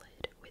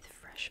salad with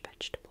fresh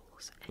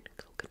vegetables and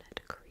coconut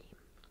cream.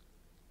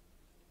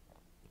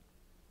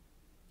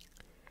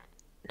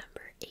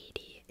 Number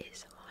 80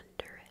 is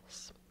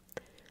Honduras.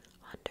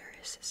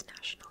 Honduras'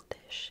 national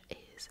dish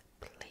is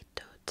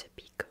plato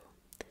típico.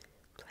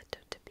 Plato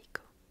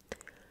típico.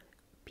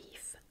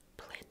 Beef,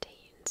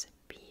 plantains,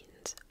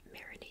 beans,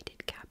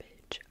 marinated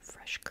cabbage,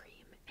 fresh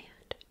cream,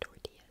 and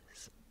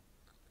tortillas.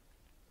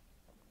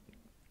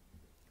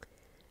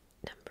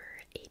 Number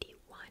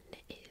 81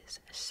 is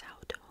Sao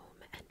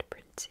Tome and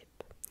Principe,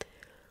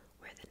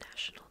 where the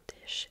national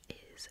dish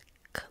is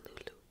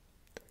kalulu.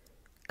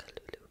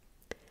 Kalulu,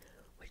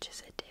 which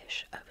is a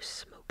dish of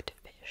smoked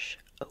fish,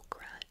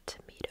 okra,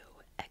 tomato,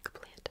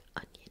 eggplant,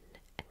 onion,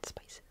 and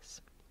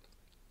spices.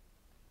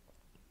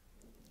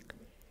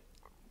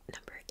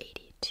 Number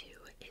 82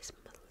 is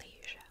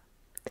Malaysia.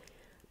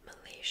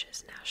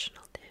 Malaysia's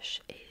national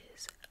dish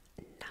is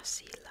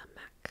nasi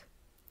lemak,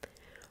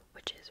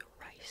 which is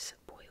rice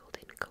boiled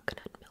in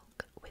coconut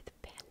milk with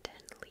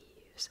pandan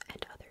leaves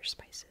and other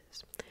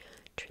spices,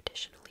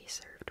 traditionally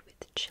served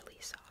with chili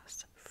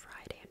sauce,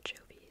 fried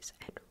anchovies,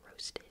 and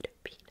roasted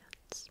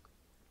peanuts.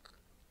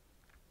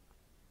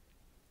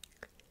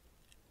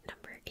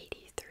 Number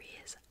 83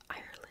 is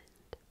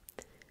Ireland.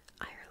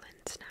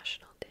 Ireland's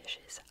national dish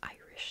is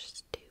Irish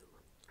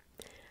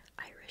stew.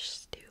 Irish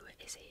stew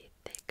is a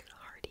thick,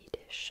 hearty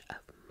dish of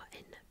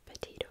mutton,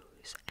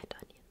 potatoes, and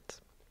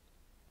onions.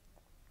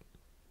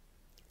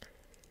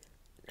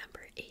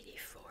 Number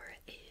 84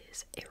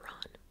 is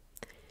Iran.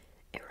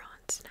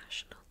 Iran's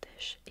national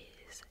dish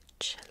is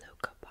cello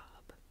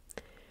kebab,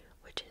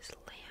 which is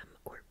lamb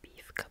or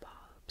beef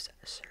kebabs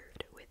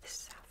served with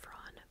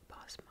saffron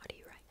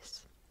basmati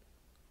rice.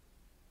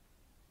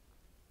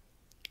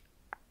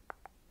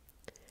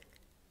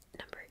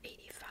 Number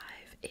 85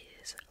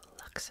 is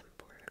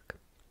Luxembourg.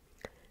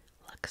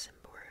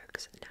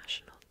 Luxembourg's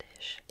national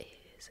dish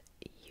is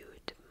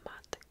Jud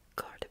mat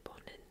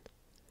gardebonen,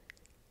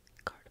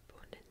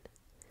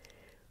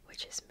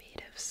 which is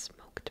made of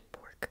smoked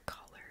pork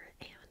collar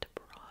and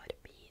broad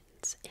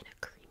beans in a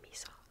creamy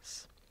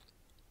sauce.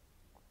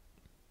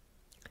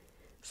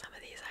 Some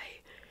of these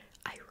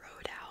I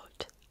wrote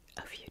out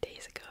a few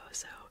days ago,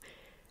 so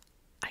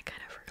I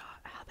kind of forgot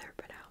how they're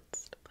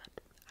pronounced, but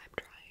I'm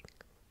trying.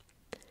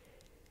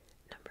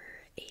 Number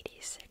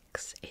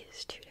 86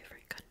 is two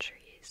different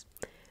countries,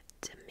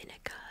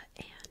 Dominica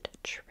and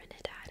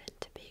Trinidad and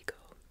Tobago,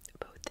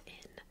 both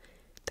in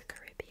the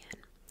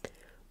Caribbean,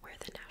 where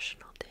the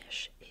national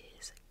dish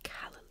is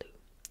callaloo.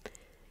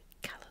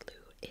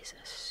 Callaloo is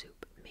a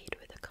soup made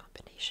with a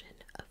combination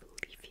of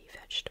leafy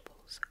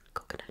vegetables,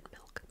 coconut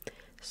milk,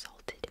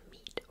 salted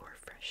meat or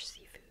fresh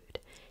seafood,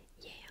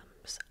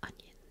 yams,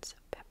 onions,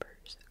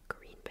 peppers,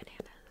 green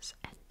bananas,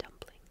 and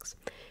dumplings,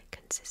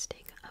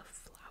 consisting of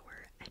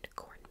flour and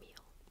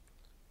cornmeal.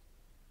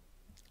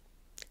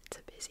 It's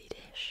a busy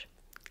dish.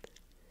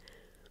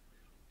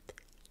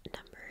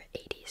 Number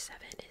 87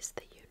 is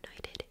the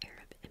United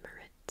Arab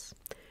Emirates,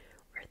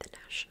 where the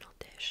national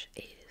dish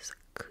is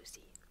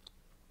kuzi.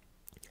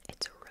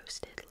 It's a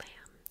roasted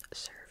lamb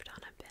served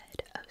on a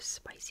bed of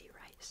spicy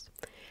rice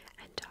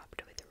and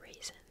topped with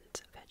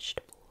raisins,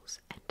 vegetables,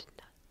 and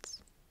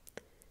nuts.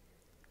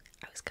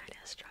 I was kind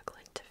of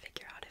struggling to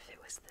figure out if it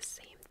was the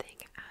same thing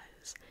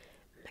as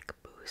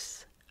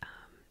makbous,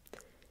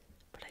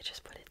 but I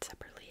just put it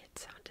separately. It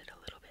sounded a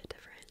little bit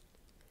different.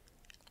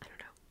 I don't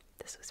know.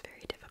 This was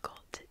very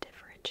difficult to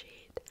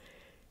differentiate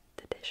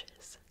the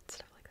dishes and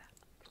stuff like that.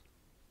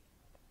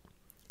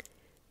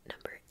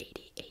 Number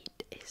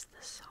 88 is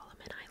the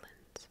Solomon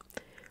Islands,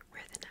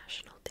 where the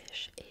national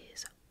dish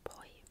is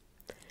poi.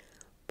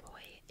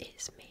 Poi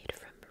is made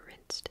from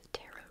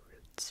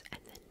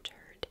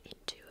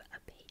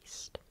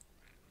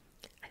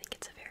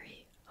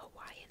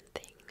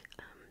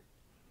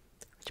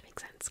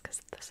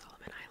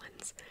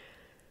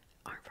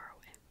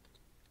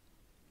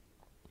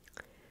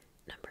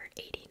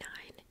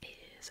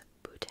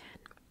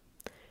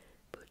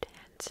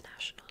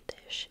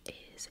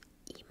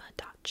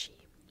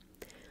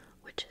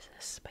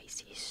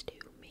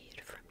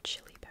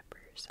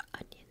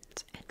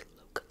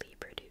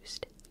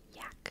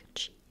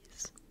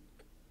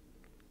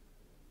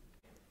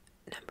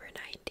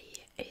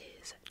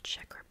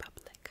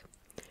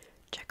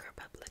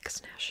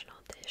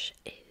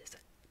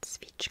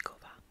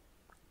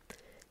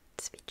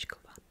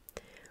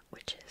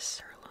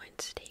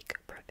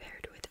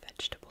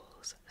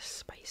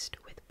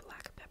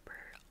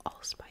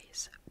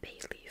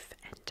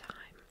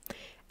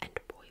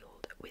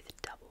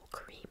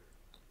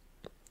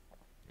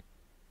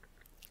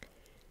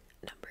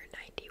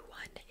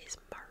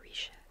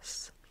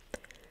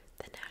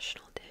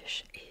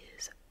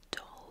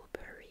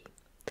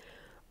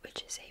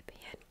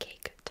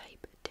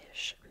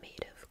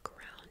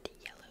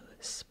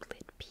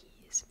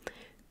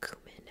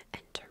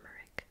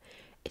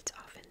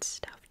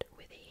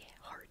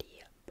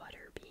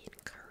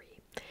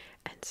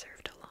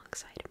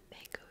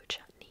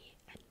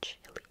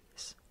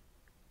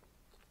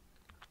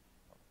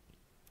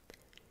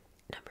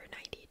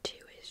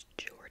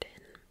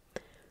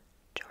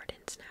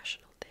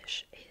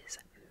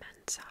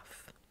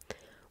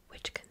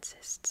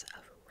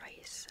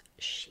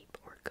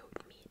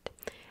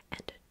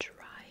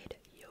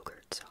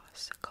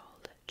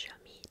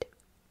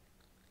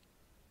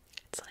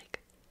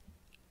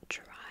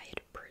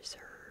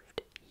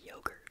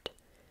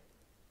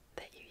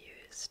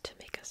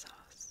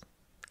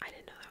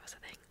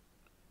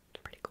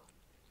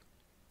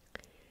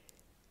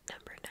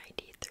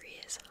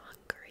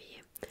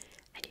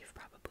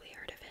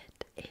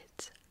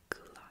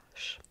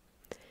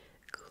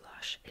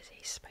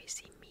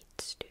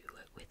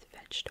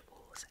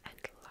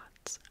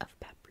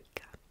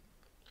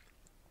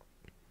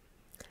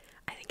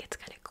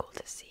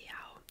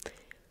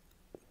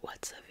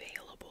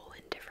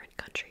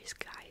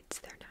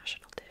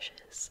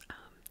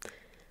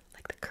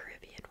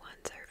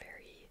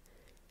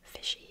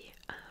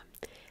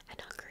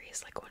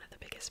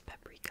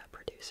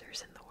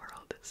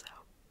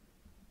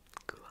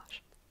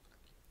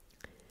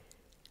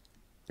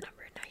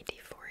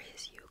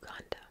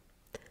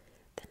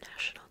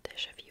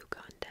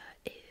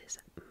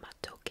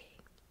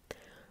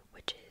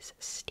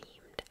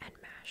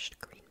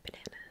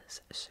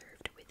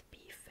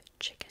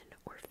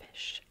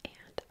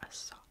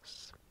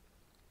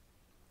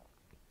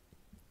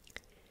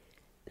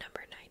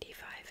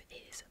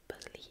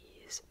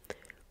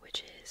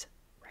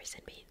rice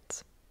and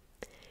beans.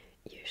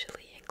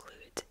 Usually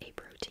includes a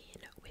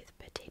protein with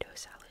potato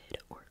salad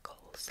or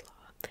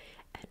coleslaw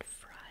and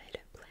fried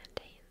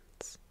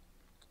plantains.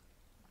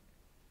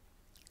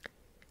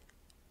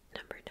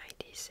 Number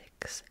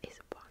 96 is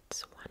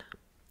Botswana.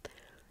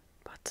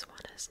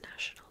 Botswana's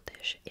national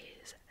dish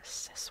is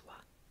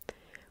seswa,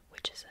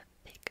 which is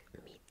a thick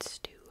meat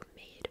stew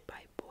made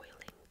by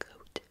boiling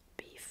goat,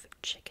 beef,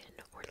 chicken,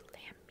 or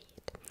lamb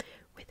meat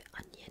with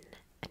onion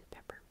and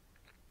pepper.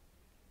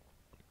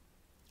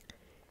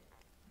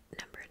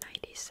 Number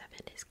 97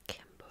 is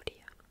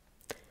Cambodia.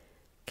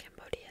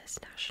 Cambodia's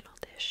national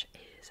dish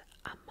is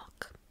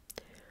amok,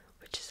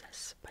 which is a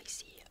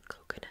spicy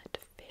coconut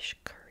fish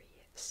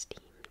curry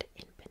steamed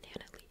in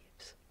banana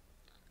leaves.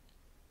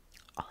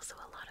 Also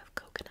a lot of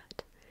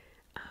coconut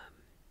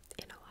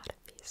in a lot of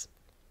these.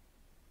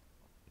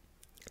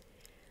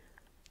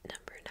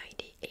 Number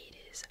 98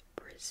 is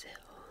Brazil.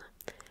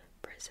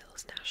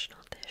 Brazil's national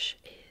dish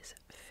is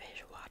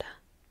feijoada,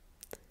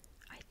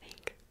 I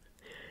think.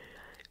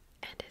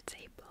 And it's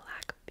a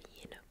black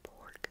bean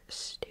pork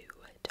stew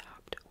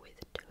topped with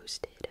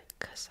toasted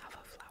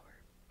cassava flour.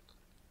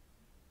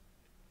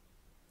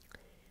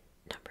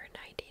 Number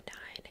 99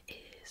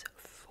 is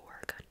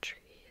 4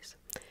 countries: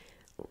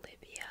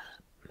 Libya,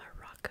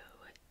 Morocco,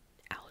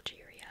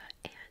 Algeria,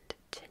 and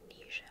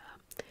Tunisia,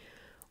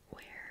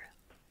 where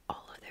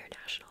all of their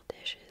national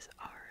dishes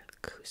are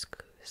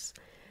couscous,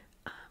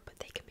 but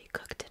they can be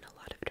cooked in a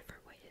lot of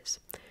different ways.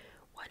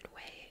 One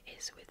way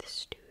is with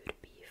stewed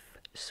beef,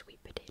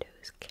 sweet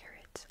potatoes,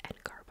 carrots, and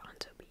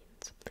garbanzo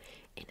beans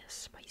in a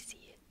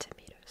spicy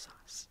tomato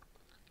sauce.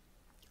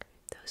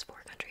 Those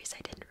 4 countries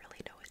I didn't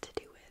really know what to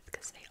do with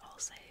because they all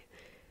say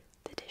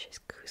the dish is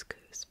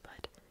couscous,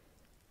 but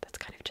that's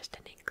kind of just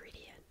an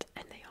ingredient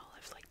and they all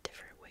have like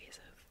different ways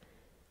of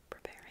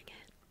preparing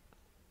it.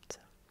 So,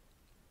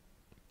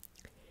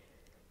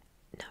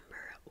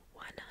 number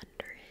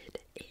 100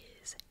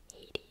 is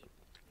Haiti.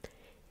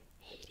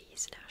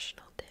 Haiti's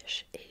national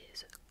dish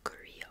is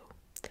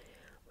griot,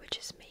 which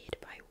is made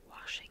by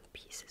washing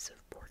pieces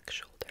of pork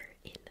shoulder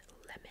in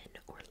lemon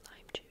or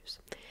lime juice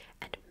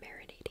and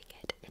marinating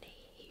it in a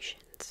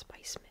Haitian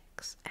spice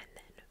mix and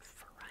then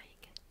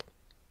frying it.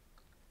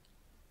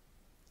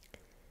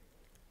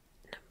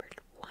 Number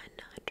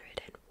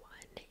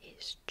 101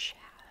 is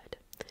Chad.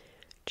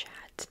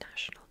 Chad's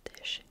national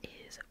dish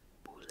is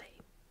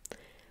boulé.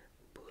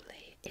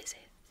 Boulé is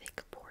a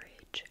thick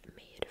porridge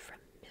made from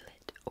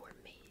millet or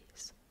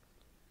maize.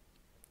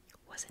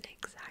 Wasn't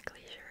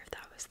exactly sure if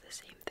that was the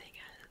same thing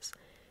as,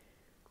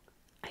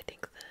 I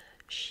think, the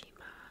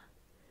shima,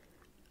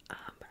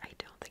 but I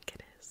don't think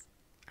it is.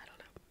 I don't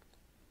know.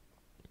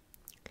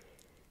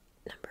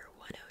 Number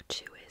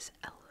 102 is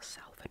El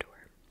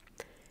Salvador.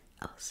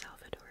 El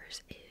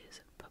Salvador's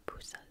is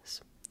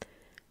pupusas.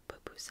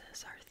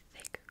 Pupusas are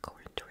thick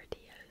corn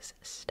tortillas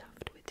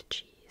stuffed with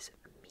cheese,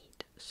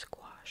 meat,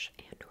 squash,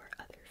 and or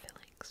other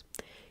fillings,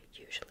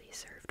 usually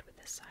served with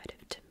a side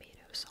of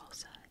tomato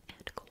salsa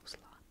and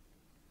coleslaw.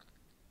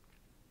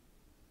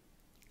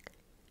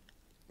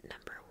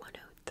 Number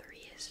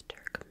 103 is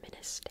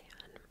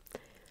Turkmenistan.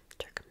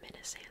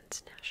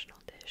 Turkmenistan's national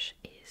dish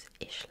is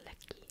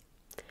ishleki,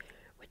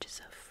 which is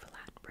a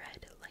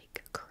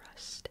flatbread-like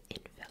crust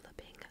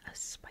enveloping a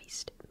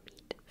spiced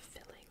meat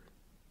filling.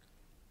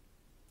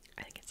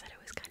 I think it said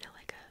it was kind of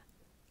like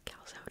a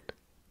calzone.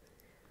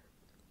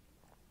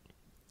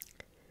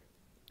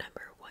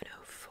 Number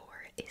 104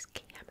 is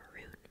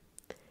Cameroon.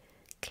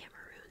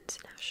 Cameroon's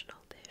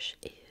national dish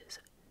is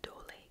dole,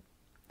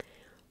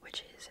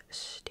 which is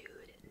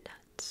stewed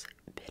nuts,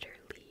 bitter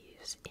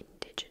leaves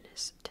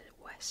indigenous to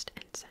West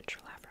and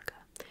Central Africa,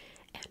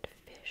 and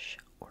fish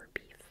or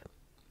beef.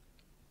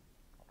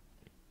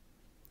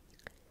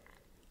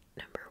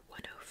 Number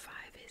 105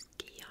 is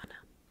Guyana.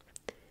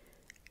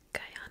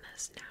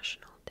 Guyana's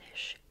national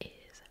dish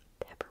is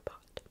pepper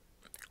pot,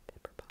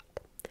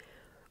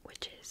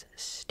 which is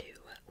stew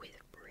with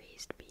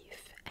braised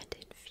beef and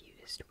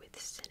infused with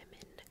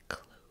cinnamon,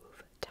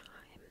 clove,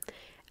 thyme,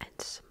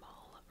 and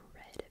small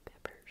red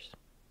peppers.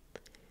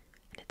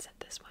 And it said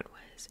this one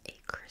was a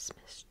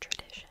Christmas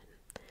tradition.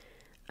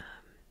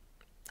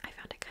 I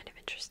found it kind of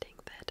interesting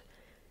that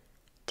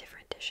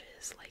different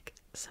dishes, like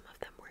some of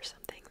them were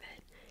something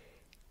that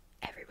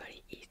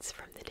everybody eats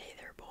from the day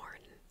they're born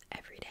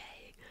every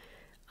day.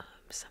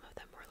 Some of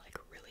them were like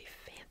really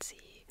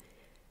fancy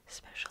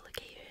special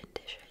occasion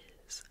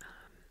dishes.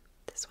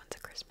 This one's a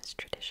Christmas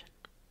tradition.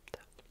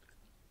 So.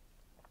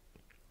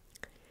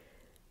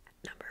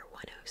 Number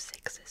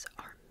 106 is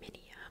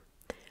Armenia.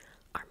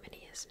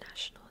 Armenia's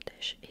national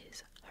dish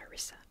is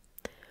harissa,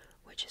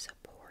 which is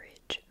a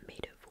porridge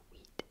made of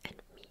wheat and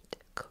meat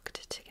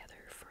cooked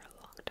together for a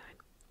long time.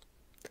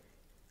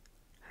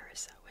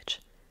 Harissa, which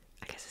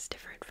I guess is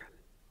different from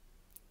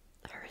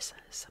harissa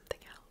is something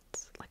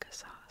else, like a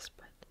sauce,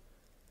 but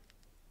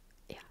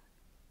yeah,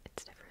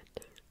 it's different.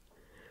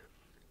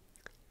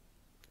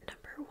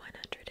 Number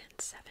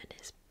 107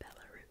 is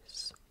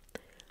Belarus.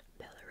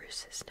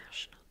 Belarus's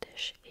national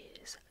dish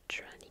is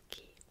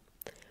draniki,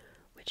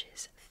 which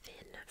is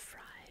thin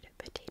fried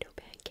potato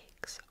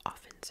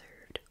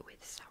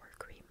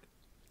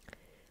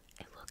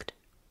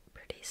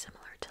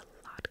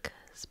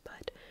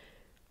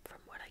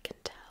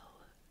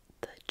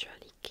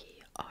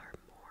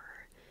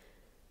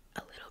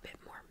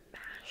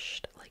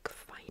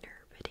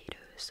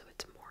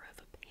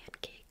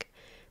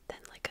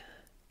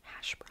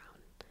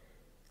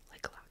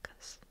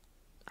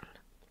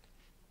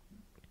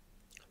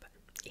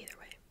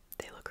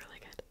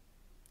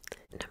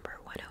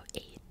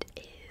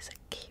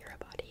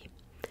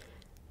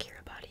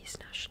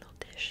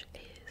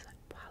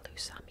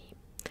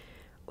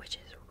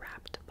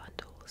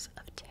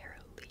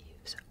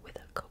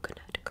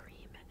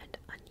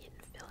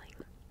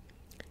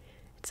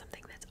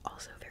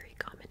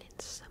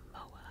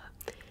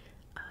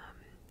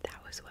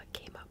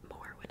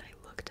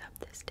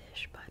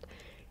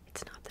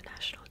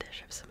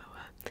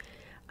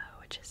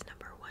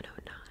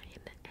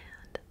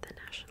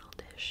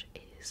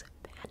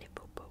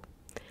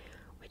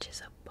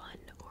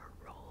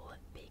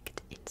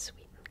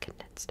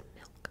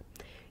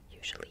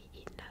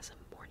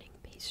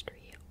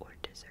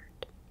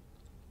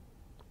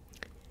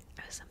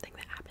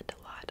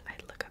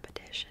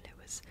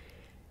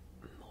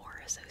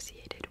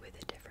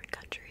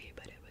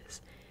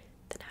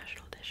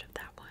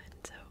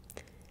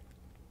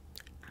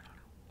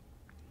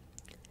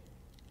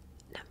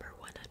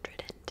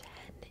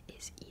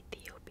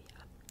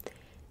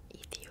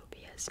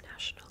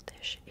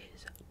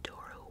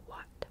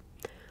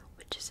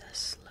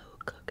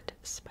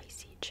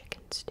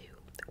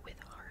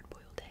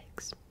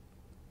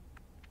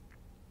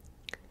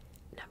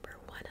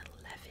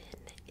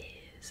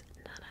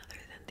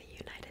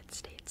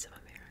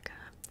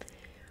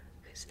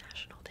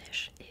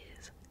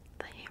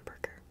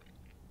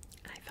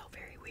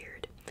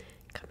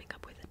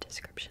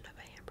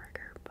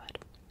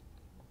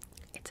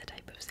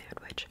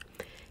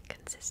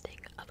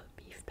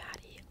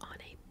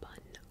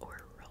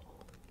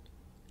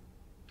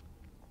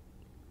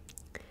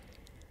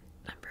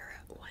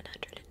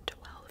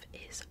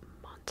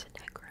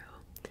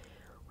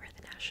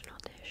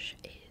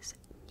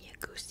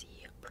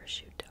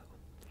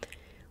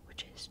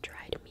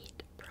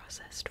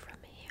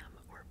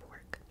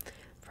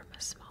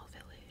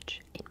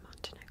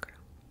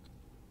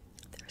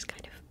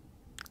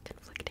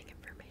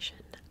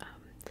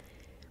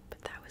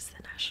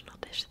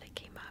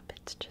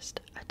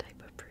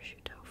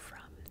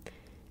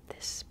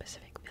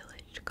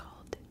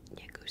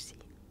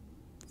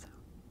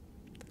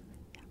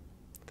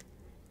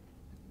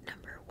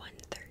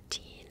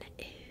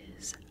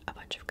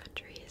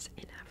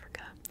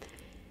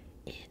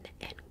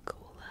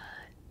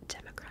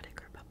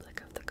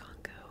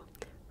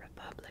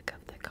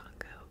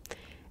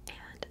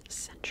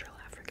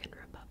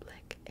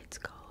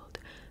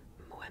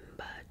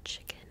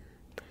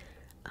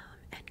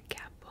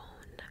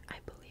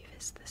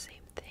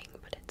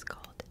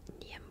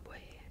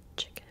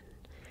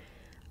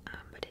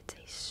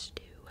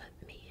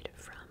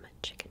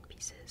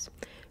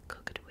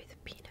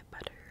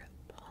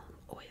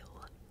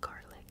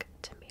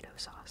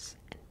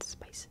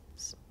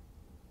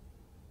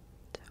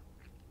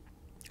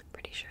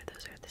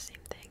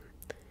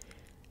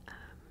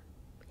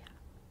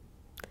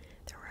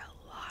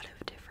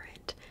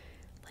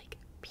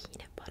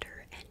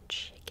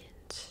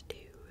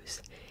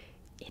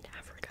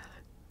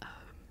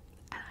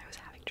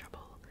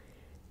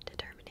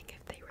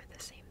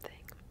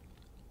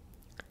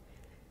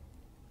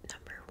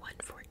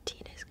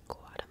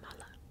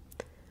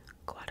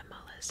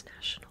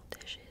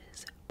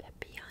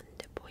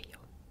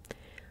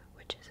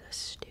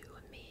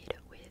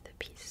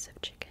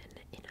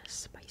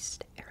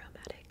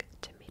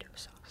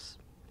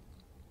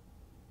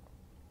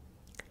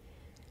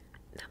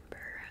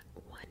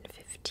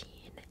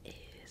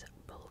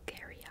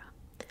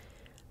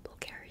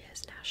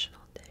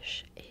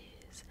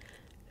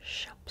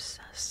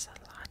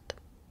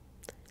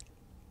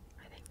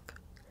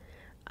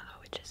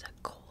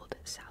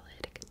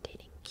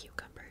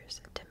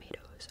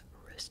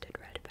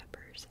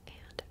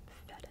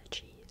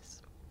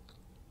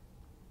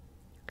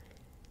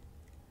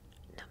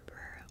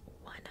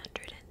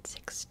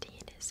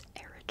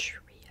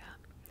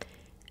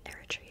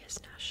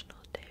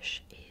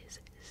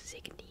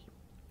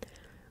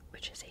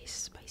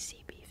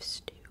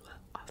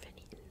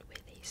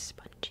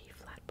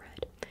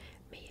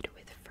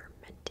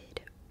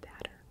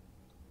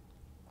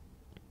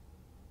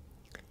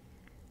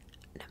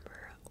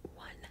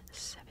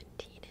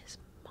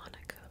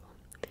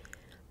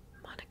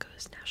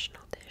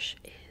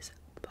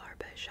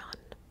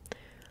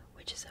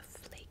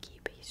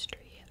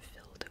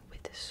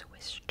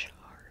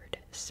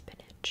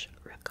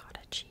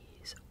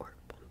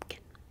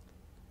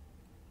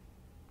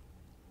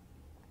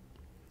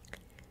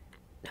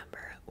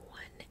Number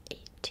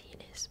 118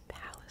 is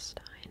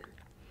Palestine.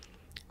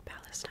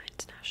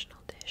 Palestine's national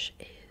dish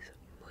is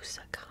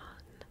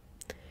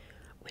moussakhan,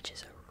 which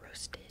is a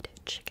roasted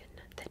chicken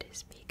that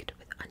is baked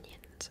with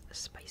onions,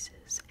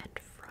 spices, and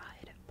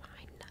fried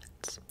pine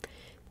nuts,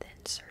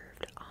 then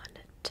served on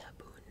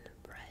taboon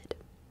bread.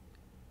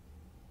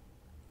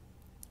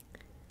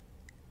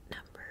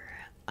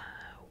 Number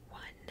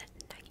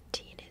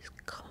 119 is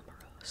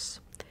Comoros.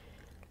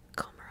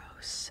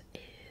 Comoros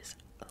is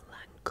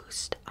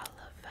langouste à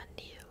la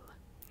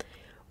vanille,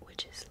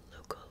 which is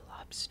local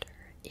lobster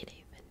in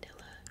a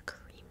vanilla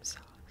cream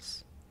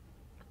sauce.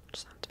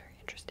 Which sounds very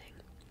interesting.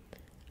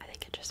 I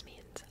think it just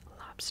means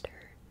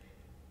lobster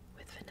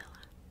with vanilla.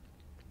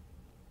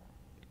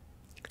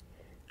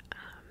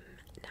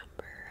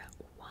 Number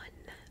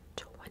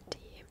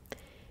 120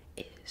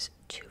 is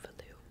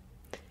Tuvalu.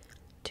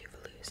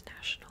 Tuvalu's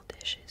national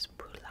dish is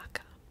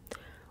pulaka,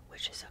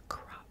 which is a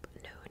crop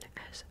known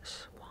as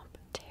swamp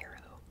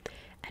taro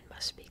and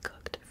must be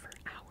cooked for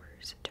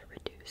hours to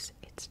reduce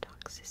its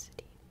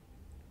toxicity.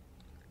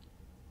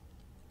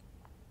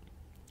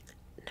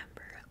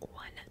 Number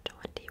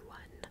 121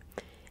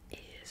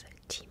 is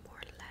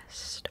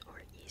Timor-Leste,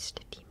 or East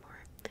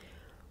Timor,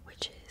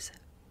 which is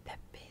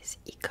pepes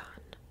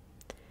ikan,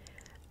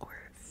 or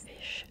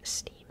fish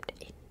steamed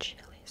in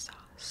chili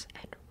sauce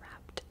and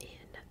wrapped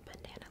in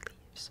banana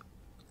leaves.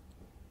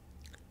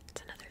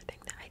 It's another thing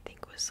that I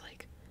think was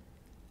like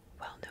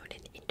well known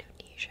in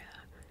Indonesia,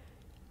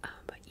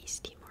 but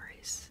East Timor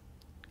is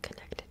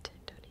connected to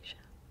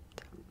Indonesia.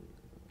 So.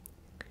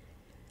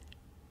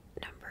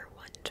 Number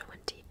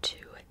 122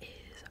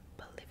 is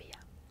Bolivia.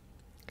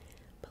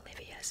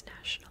 Bolivia's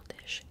national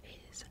dish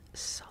is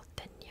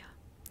salteña,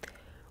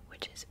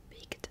 which is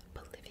baked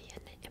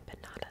Bolivian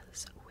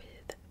empanadas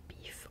with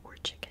beef or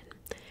chicken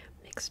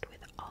mixed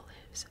with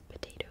olives,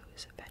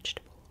 potatoes,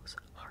 vegetables,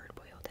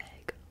 hard-boiled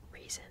egg,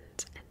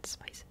 raisins, and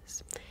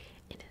spices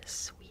in a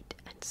sweet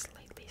and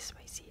slightly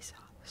spicy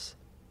sauce.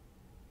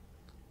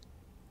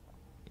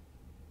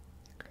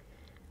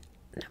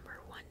 Number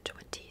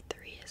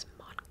 123 is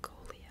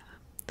Mongolia.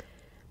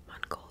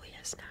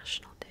 Mongolia's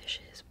national dish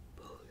is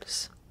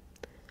buz,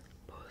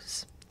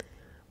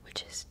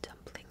 which is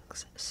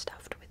dumplings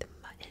stuffed with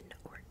mutton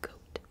or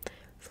goat,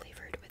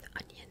 flavored with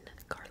onion,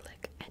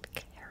 garlic, and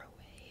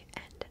caraway,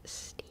 and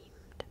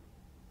steamed.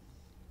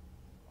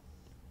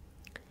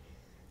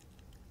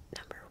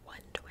 Number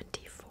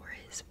 124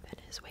 is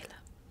Venezuela.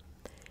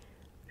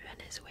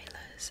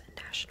 Venezuela's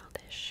national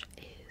dish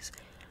is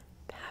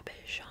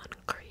pabellón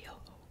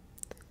criollo,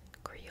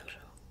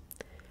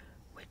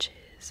 which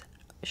is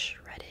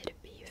shredded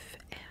beef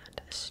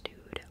and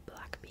stewed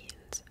black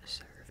beans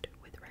served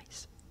with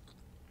rice.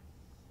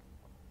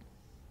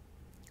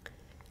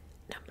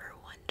 Number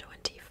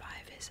 125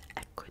 is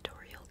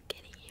Equatorial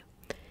Guinea.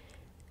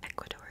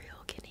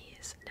 Equatorial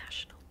Guinea's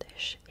national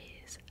dish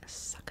is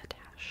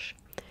succotash,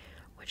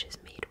 which is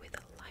made with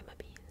lima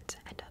beans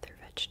and other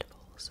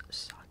vegetables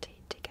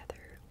sauteed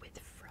together with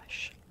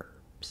fresh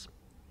herbs.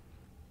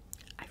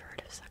 I've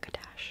heard of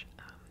succotash.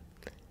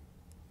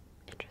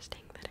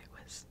 Interesting that it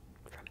was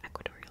from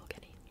Equatorial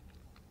Guinea.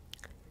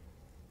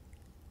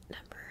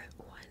 Number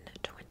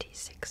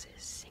 126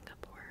 is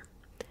Singapore.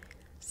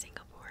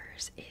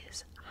 Singapore's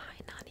is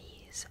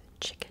Hainanese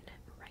chicken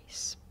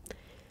rice,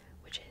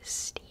 which is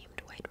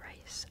steamed white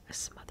rice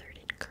smothered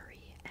in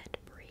curry and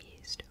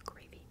braised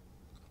gravy.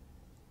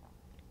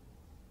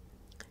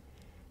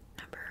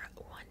 Number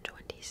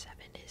 127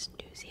 is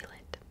New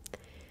Zealand.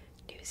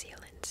 New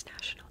Zealand's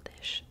national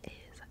dish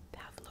is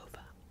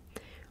pavlova,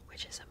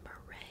 which is a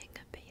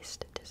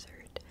meringue-based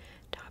dessert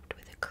topped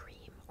with a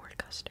cream or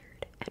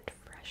custard and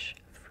fresh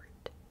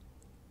fruit.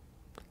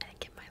 I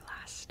think in my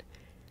last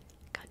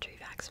country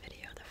facts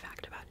video, the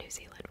fact about New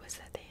Zealand was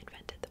that they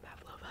invented the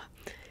pavlova,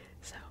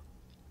 so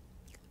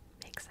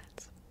makes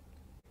sense.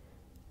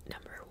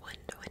 Number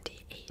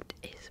 128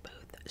 is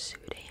both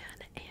Sudan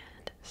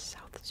and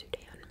South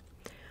Sudan,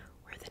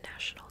 where the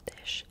national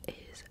dish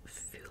is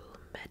ful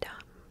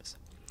medams,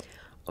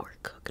 or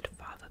cooked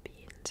fava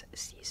beans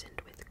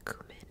seasoned with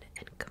cumin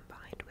and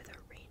combined with a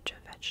range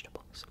of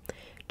vegetables,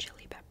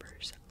 chili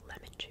peppers,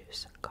 lemon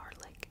juice,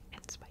 garlic,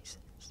 and spices.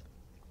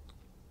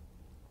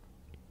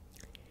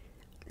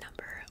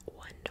 Number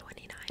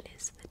 129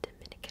 is the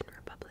Dominican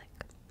Republic.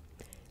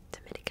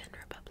 Dominican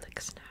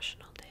Republic's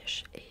national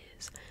dish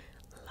is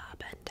la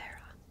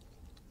bandera,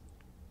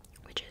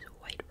 which is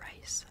white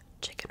rice,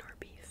 chicken or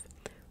beef,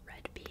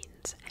 red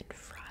beans, and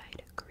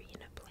fried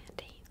green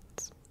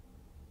plantains.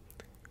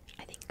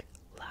 I think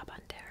la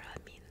bandera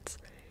means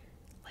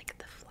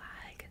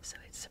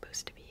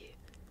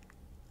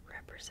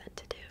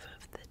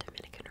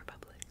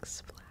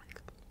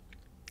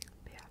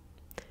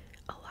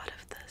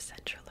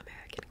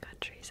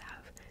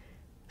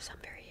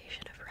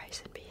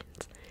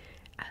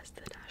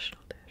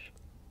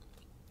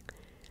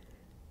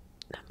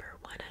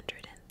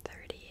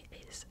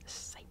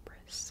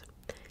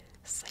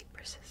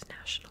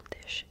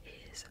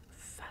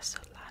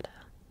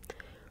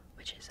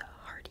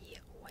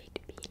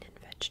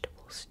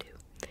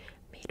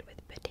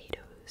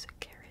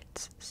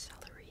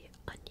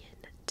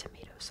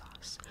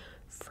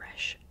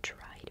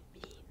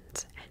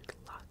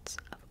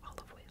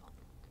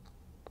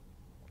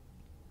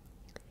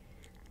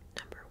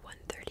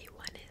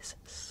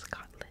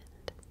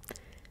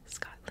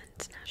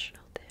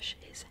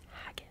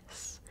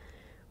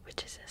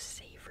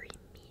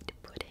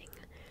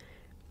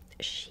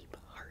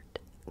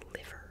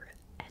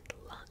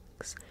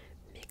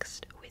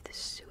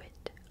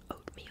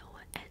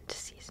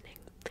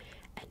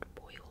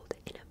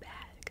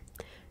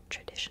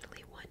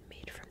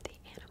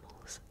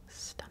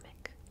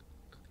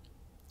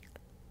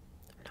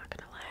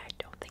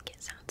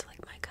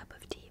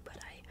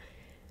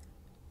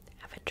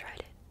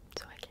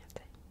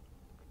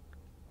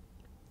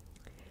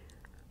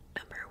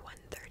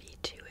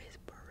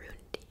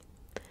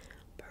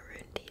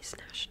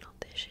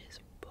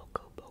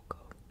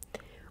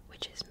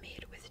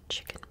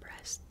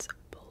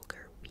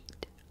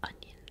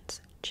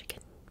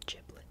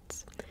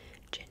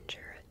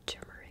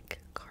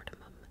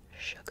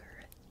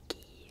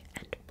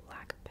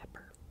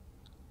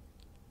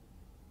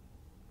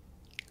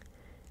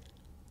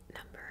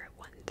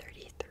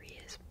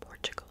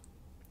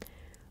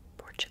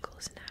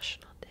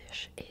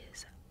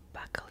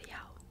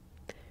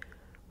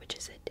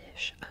is a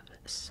dish of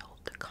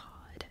salt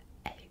cod,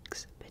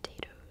 eggs,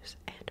 potatoes,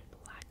 and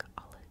black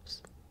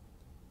olives.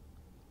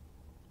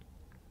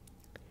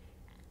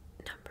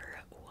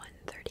 Number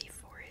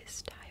 134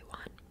 is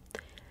Taiwan.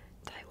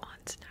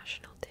 Taiwan's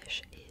national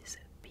dish is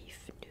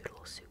beef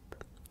noodle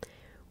soup,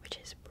 which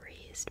is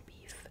braised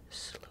beef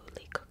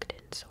slowly cooked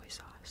in soy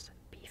sauce,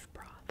 beef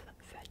broth,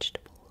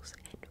 vegetables,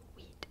 and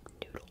wheat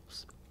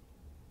noodles.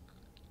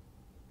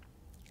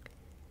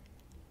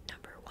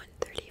 Number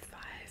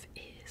 135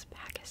 is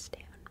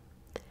Pakistan.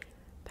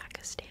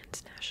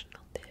 Pakistan's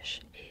national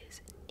dish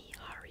is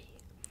nihari,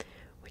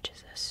 which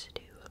is a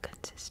stew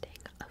consisting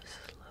of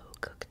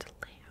slow-cooked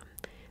lamb,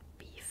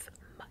 beef,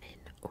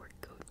 mutton, or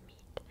goat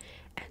meat,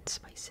 and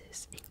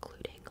spices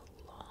including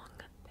long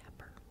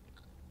pepper.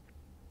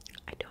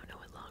 I don't know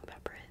what long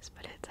pepper is,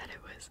 but it said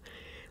it was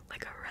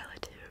like a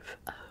relative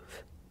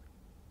of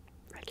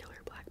regular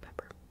black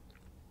pepper.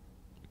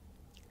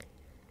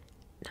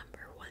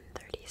 Number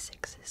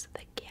 136 is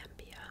the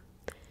Gambia.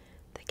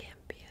 The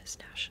Gambia's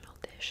national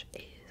dish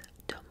is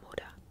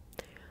domoda,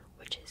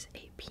 which is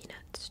a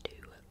peanut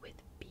stew with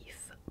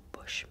beef,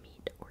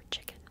 bushmeat, or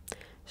chicken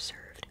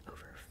served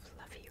over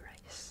fluffy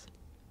rice.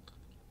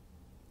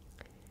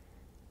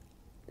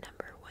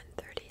 Number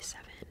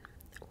 137.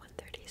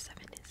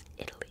 137 is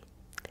Italy.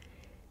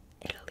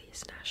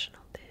 Italy's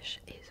national dish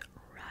is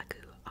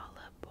ragu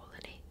alla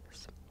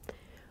bolognese,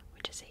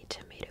 which is a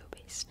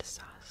tomato-based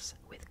sauce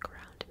with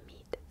ground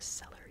meat,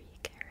 celery,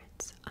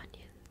 carrots,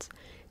 onions,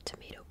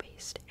 tomato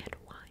paste, and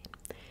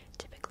wine,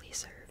 typically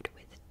served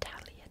with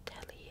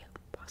tagliatelle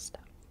pasta.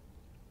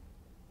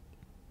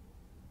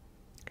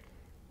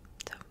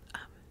 So,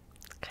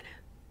 kind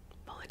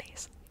of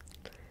bolognese.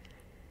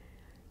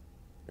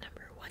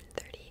 Number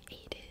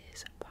 138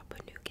 is Papua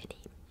New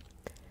Guinea.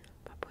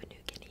 Papua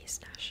New Guinea's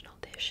national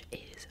dish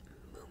is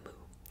mumu,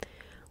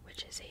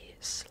 which is a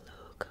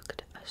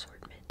slow-cooked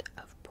assortment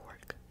of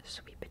pork,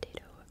 sweet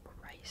potato,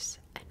 rice,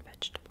 and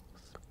vegetables.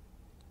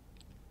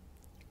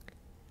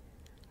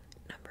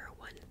 Number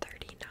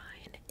 139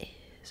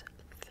 is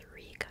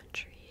three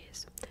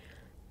countries: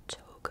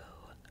 Togo,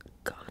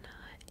 Ghana,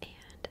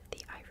 and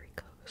the Ivory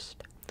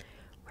Coast,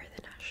 where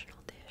the national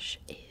dish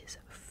is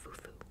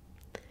fufu.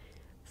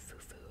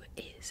 Fufu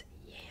is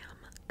yam,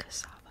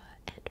 cassava,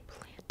 and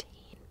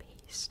plantain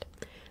paste,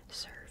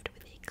 served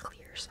with a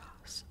clear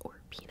sauce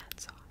or peanut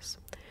sauce,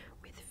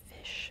 with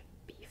fish,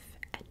 beef,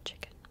 and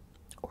chicken,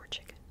 or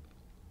chicken.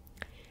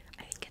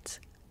 I think it's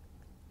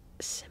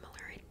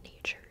similar in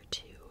nature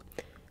to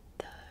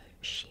the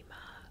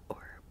shima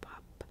or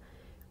pop,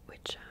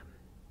 which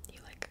you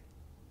like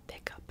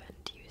pick up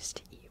and use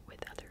to eat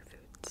with other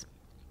foods.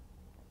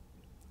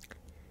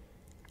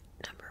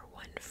 Number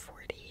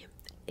 140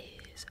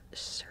 is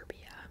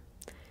Serbia.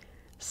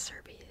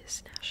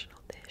 Serbia's national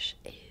dish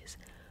is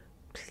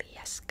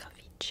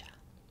pljeskavica,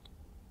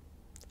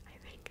 I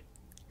think,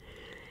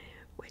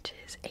 which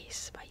is a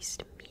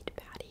spiced meat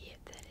patty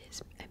that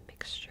is a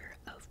mixture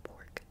of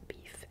pork,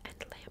 beef, and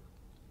lamb.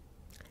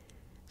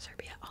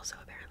 Serbia also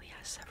apparently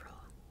has several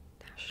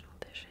national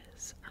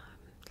dishes,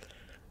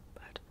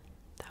 but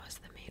that was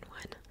the main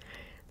one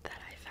that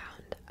I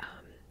found,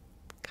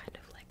 kind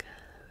of like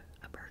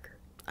a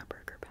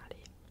burger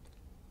patty.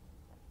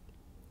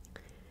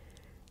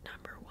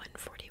 Number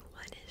 141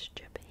 is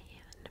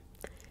Japan.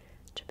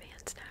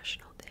 Japan's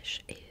national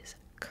dish is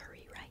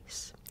curry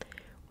rice,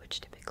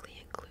 which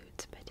typically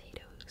includes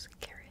potatoes,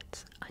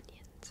 carrots,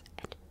 onions,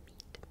 and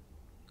meat.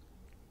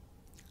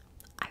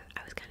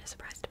 I was kind of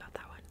surprised about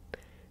that one.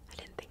 I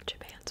didn't think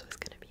Japan's was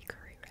going to be curry.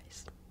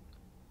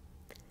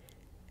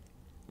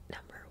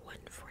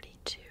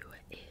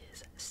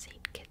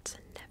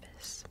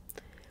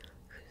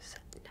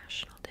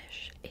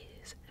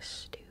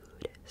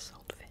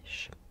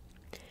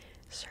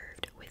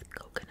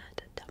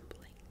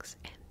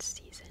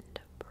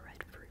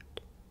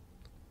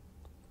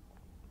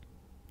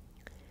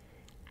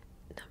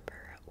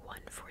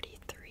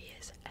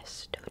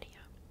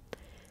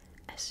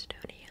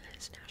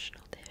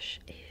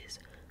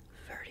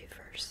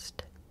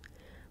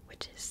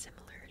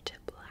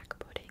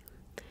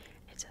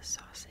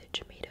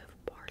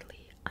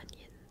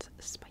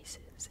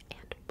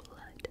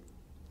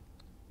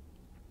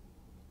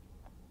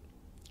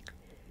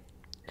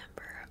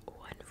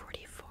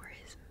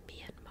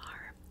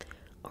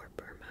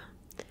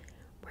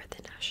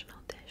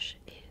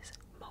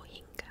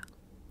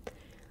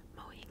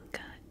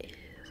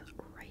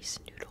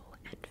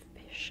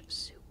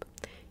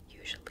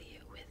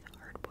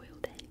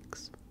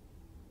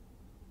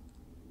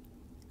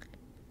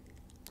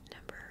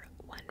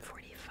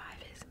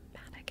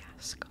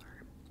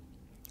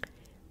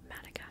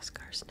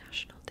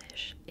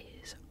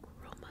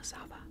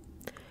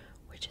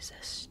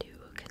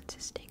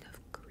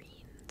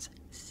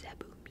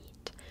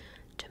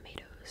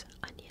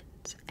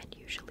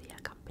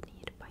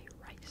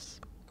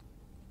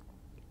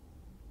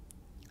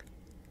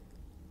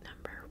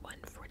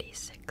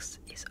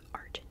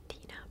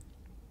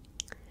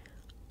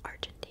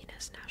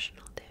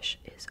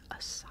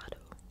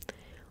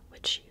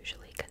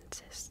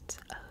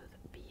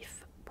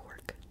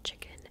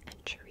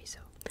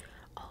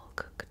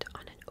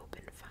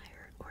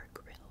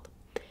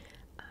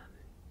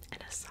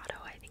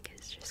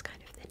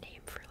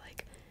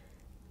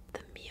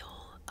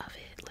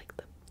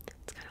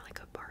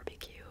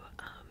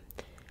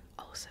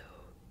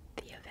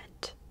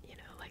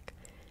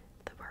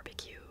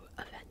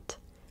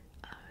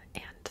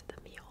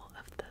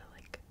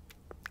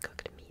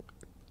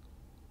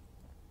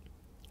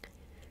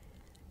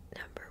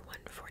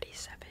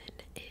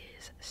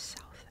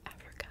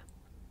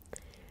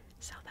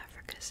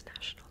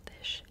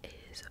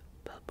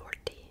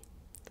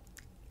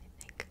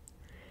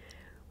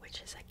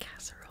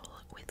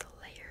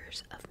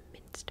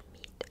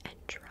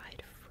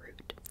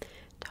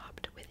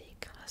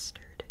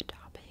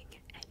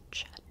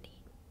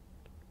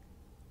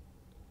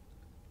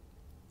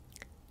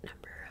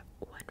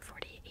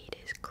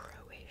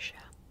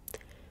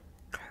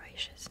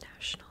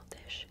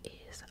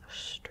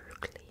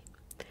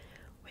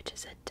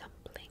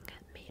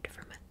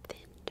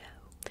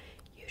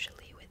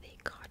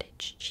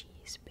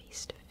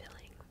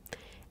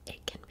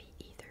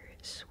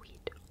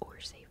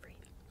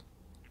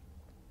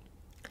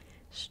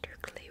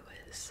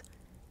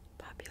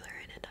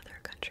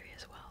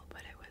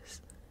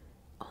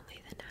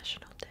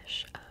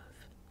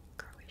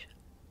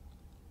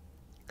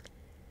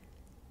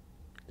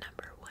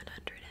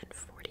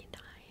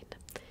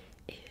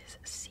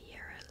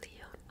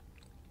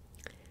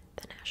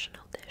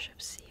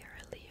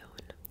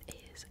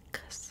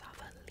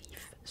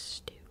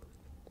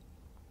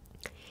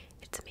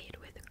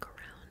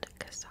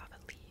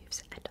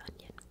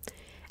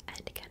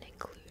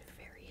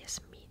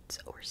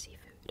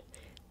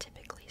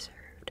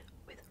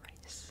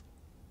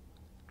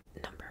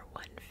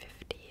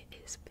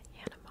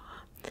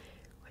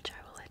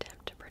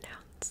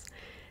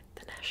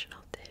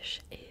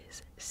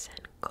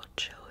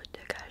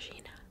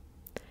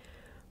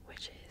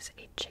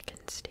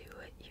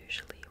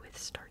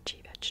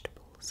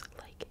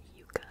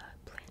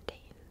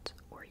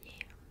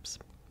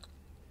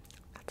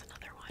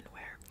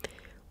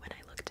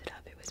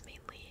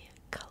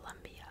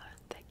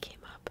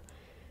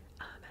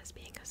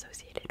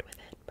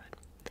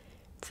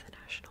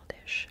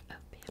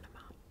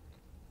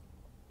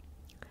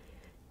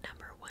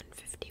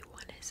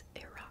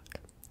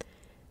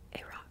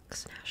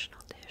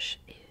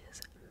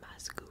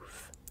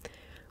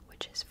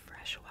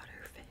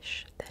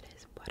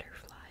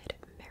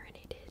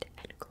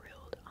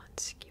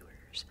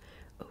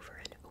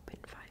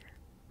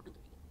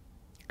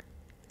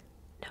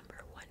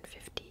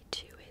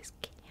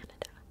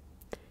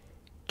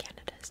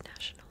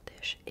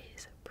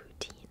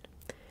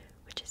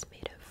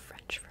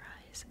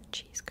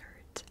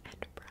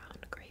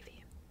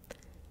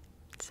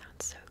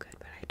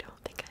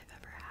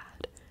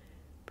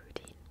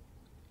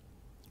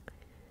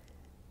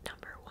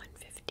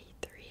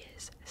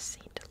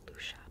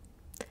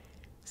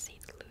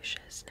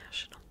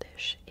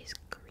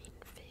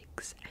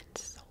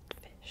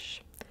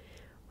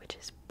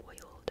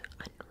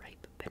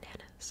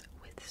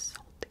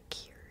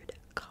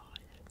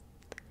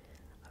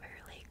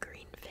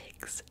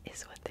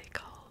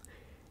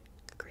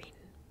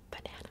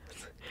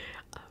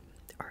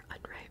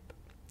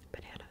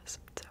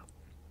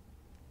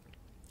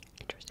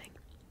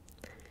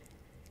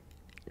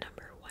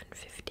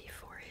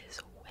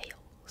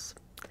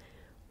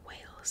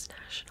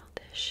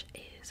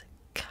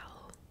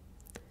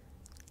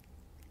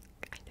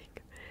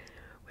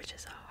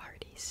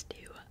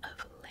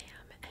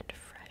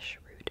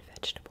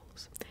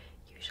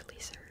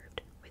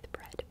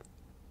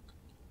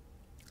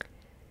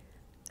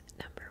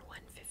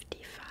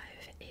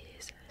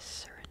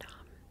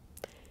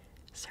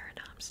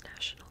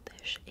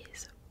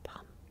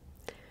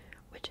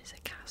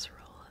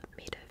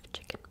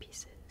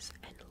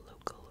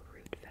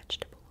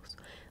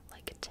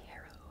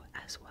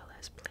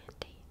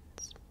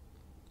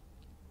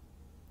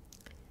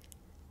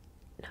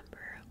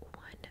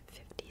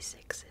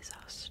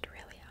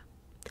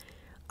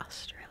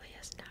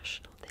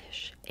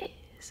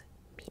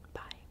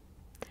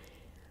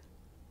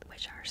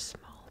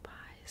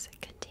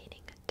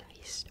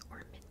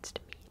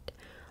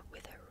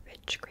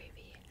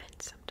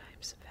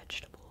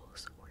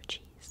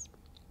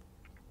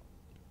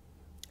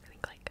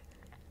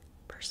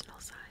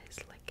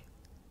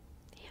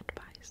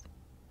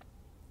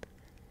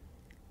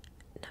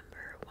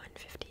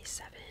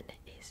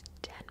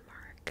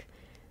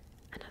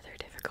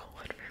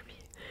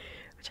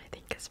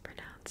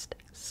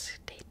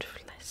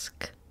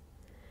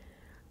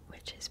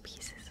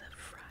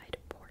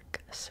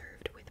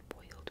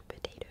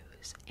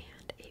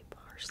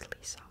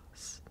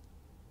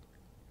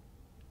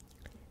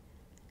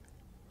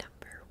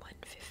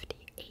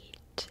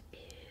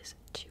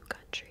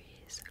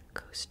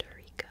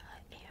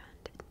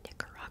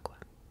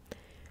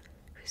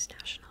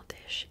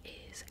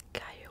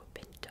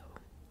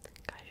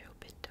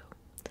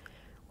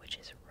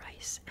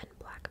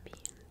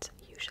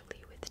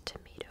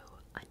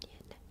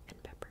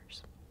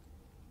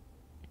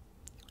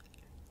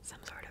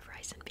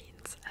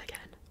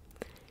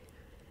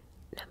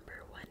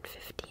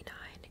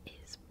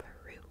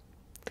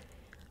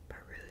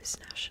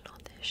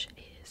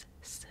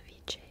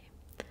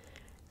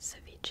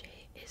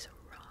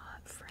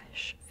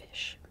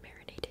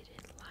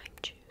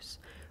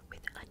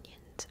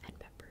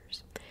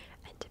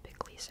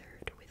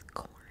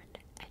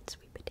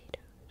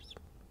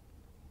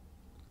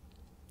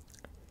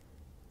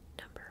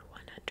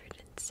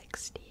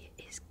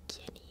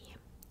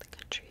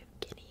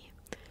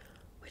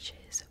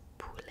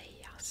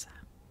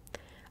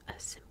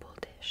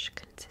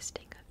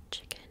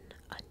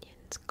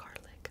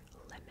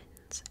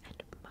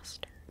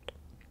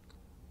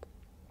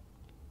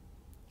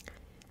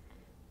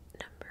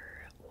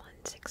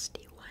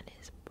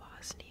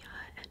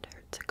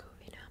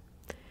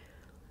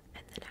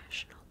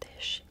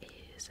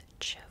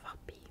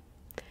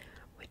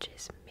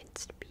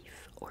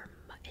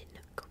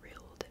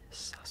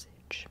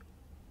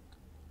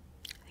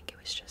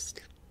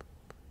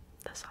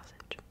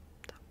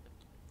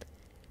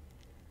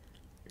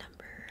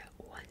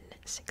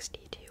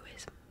 162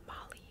 is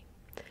Mali.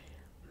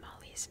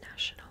 Mali's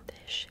national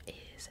dish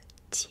is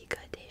tiga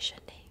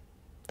déjeuner,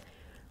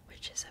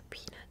 which is a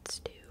peanut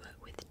stew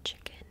with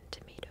chicken,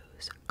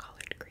 tomatoes,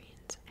 collard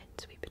greens, and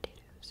sweet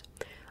potatoes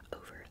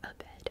over a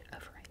bed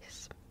of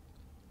rice.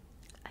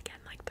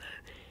 Again, like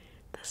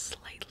the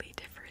slightly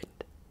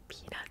different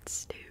peanut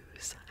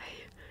stews. I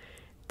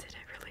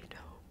didn't really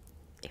know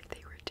if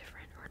they were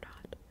different or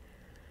not.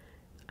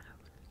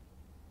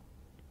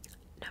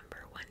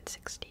 Number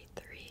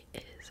 163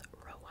 is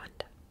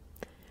Rwanda.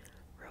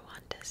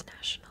 Rwanda's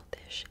national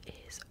dish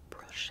is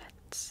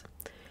brochettes,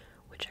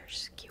 which are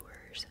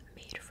skewers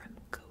made from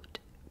goat,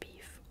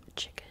 beef,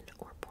 chicken,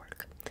 or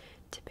pork,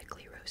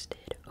 typically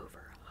roasted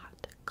over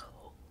hot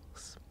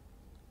coals.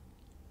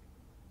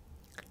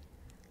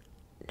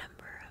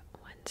 Number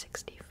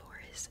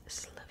 164 is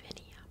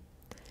Slovenia.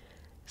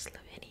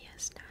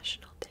 Slovenia's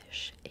national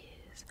dish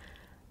is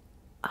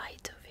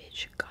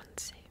Ajdović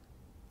konce,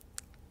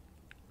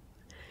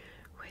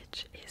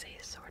 which is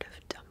a sort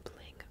of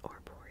dumpling or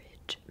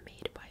porridge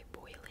made by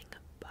boiling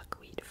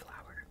buckwheat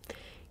flour,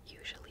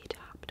 usually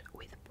topped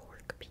with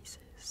pork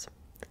pieces.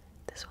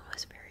 This one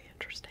was very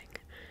interesting.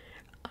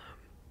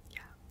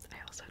 Yeah, I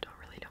also don't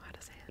really know how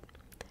to say it.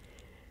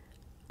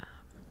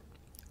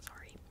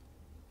 Sorry.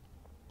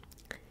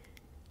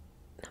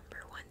 Number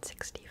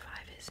 165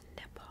 is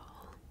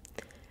Nepal.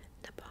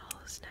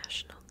 Nepal's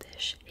national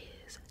dish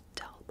is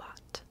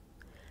dalbat.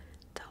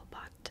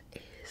 Dalbat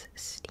is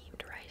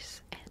steamed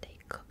rice and a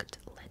cooked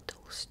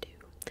lentil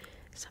stew,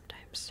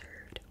 sometimes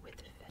served with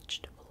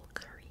vegetable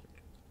curry.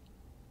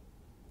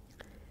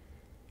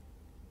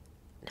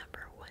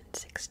 Number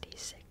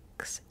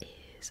 166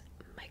 is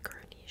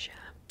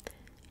Micronesia,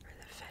 or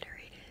the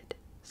Federated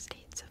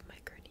States of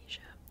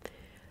Micronesia,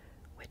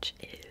 which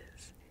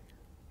is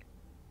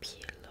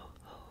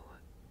Piloho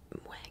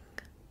Mueng.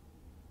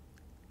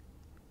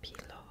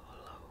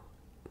 Piloholo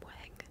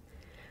Mueng.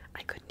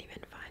 I couldn't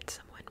even find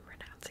someone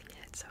pronouncing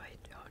it, so I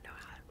don't know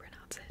how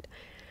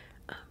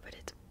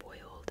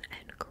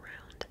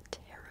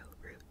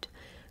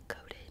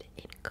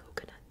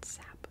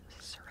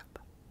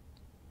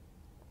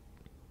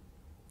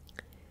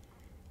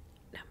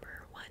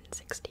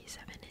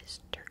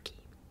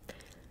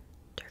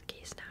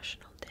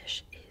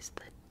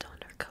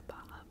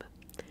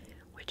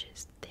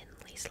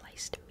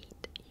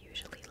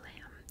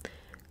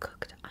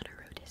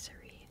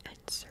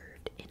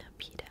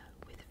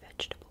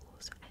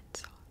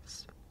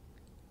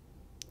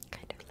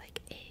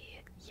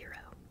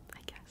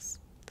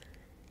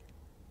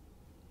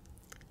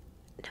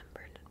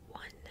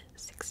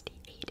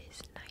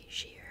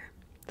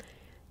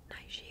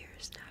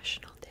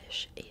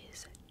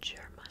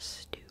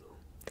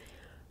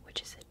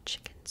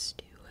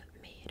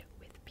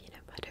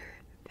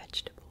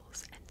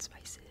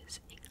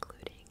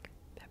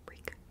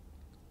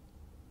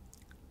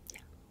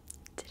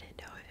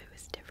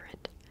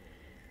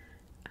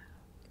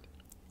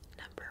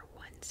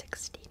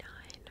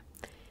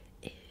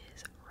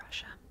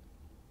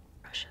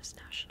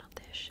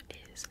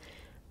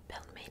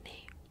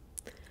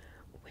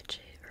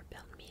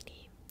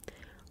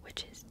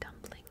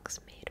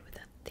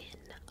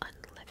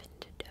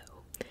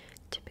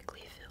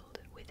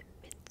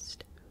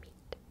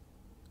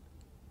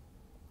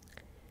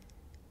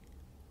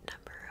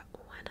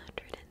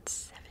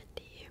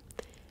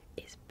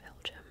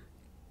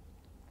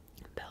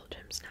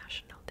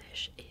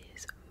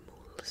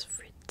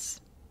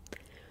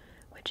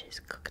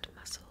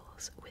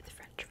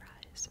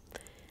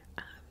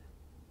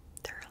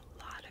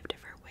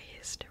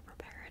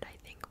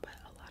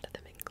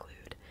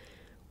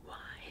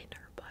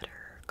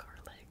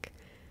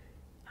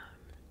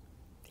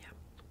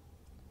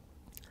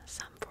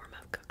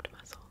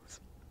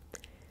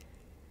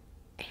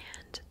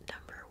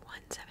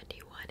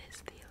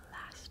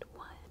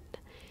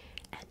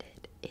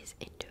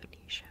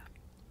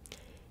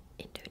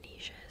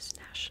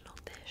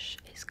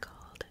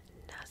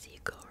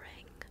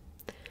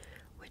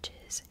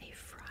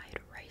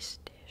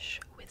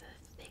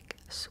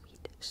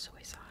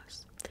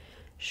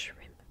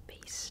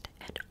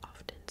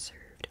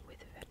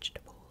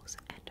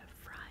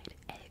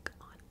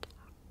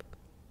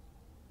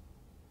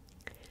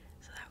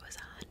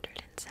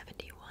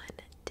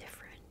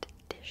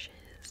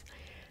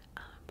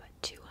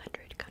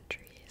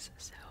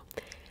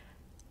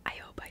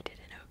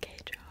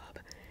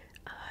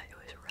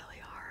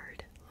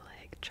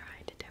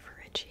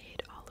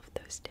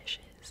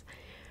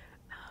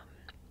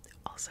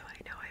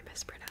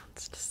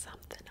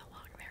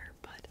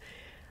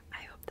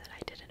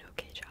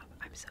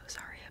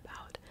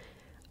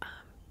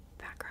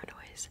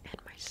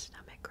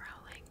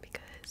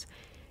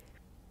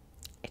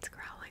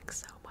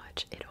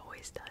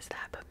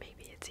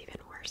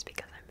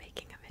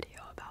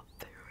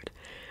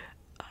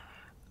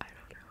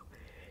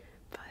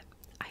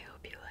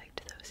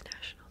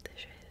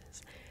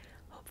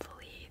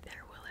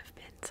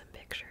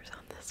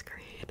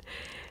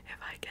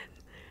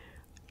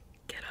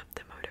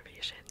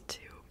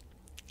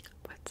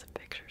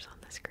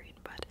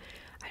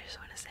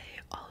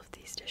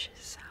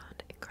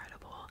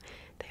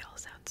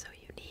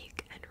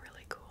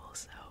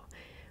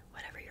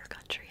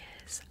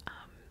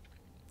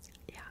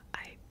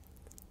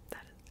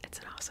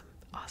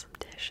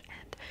dish.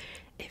 And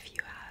if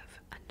you have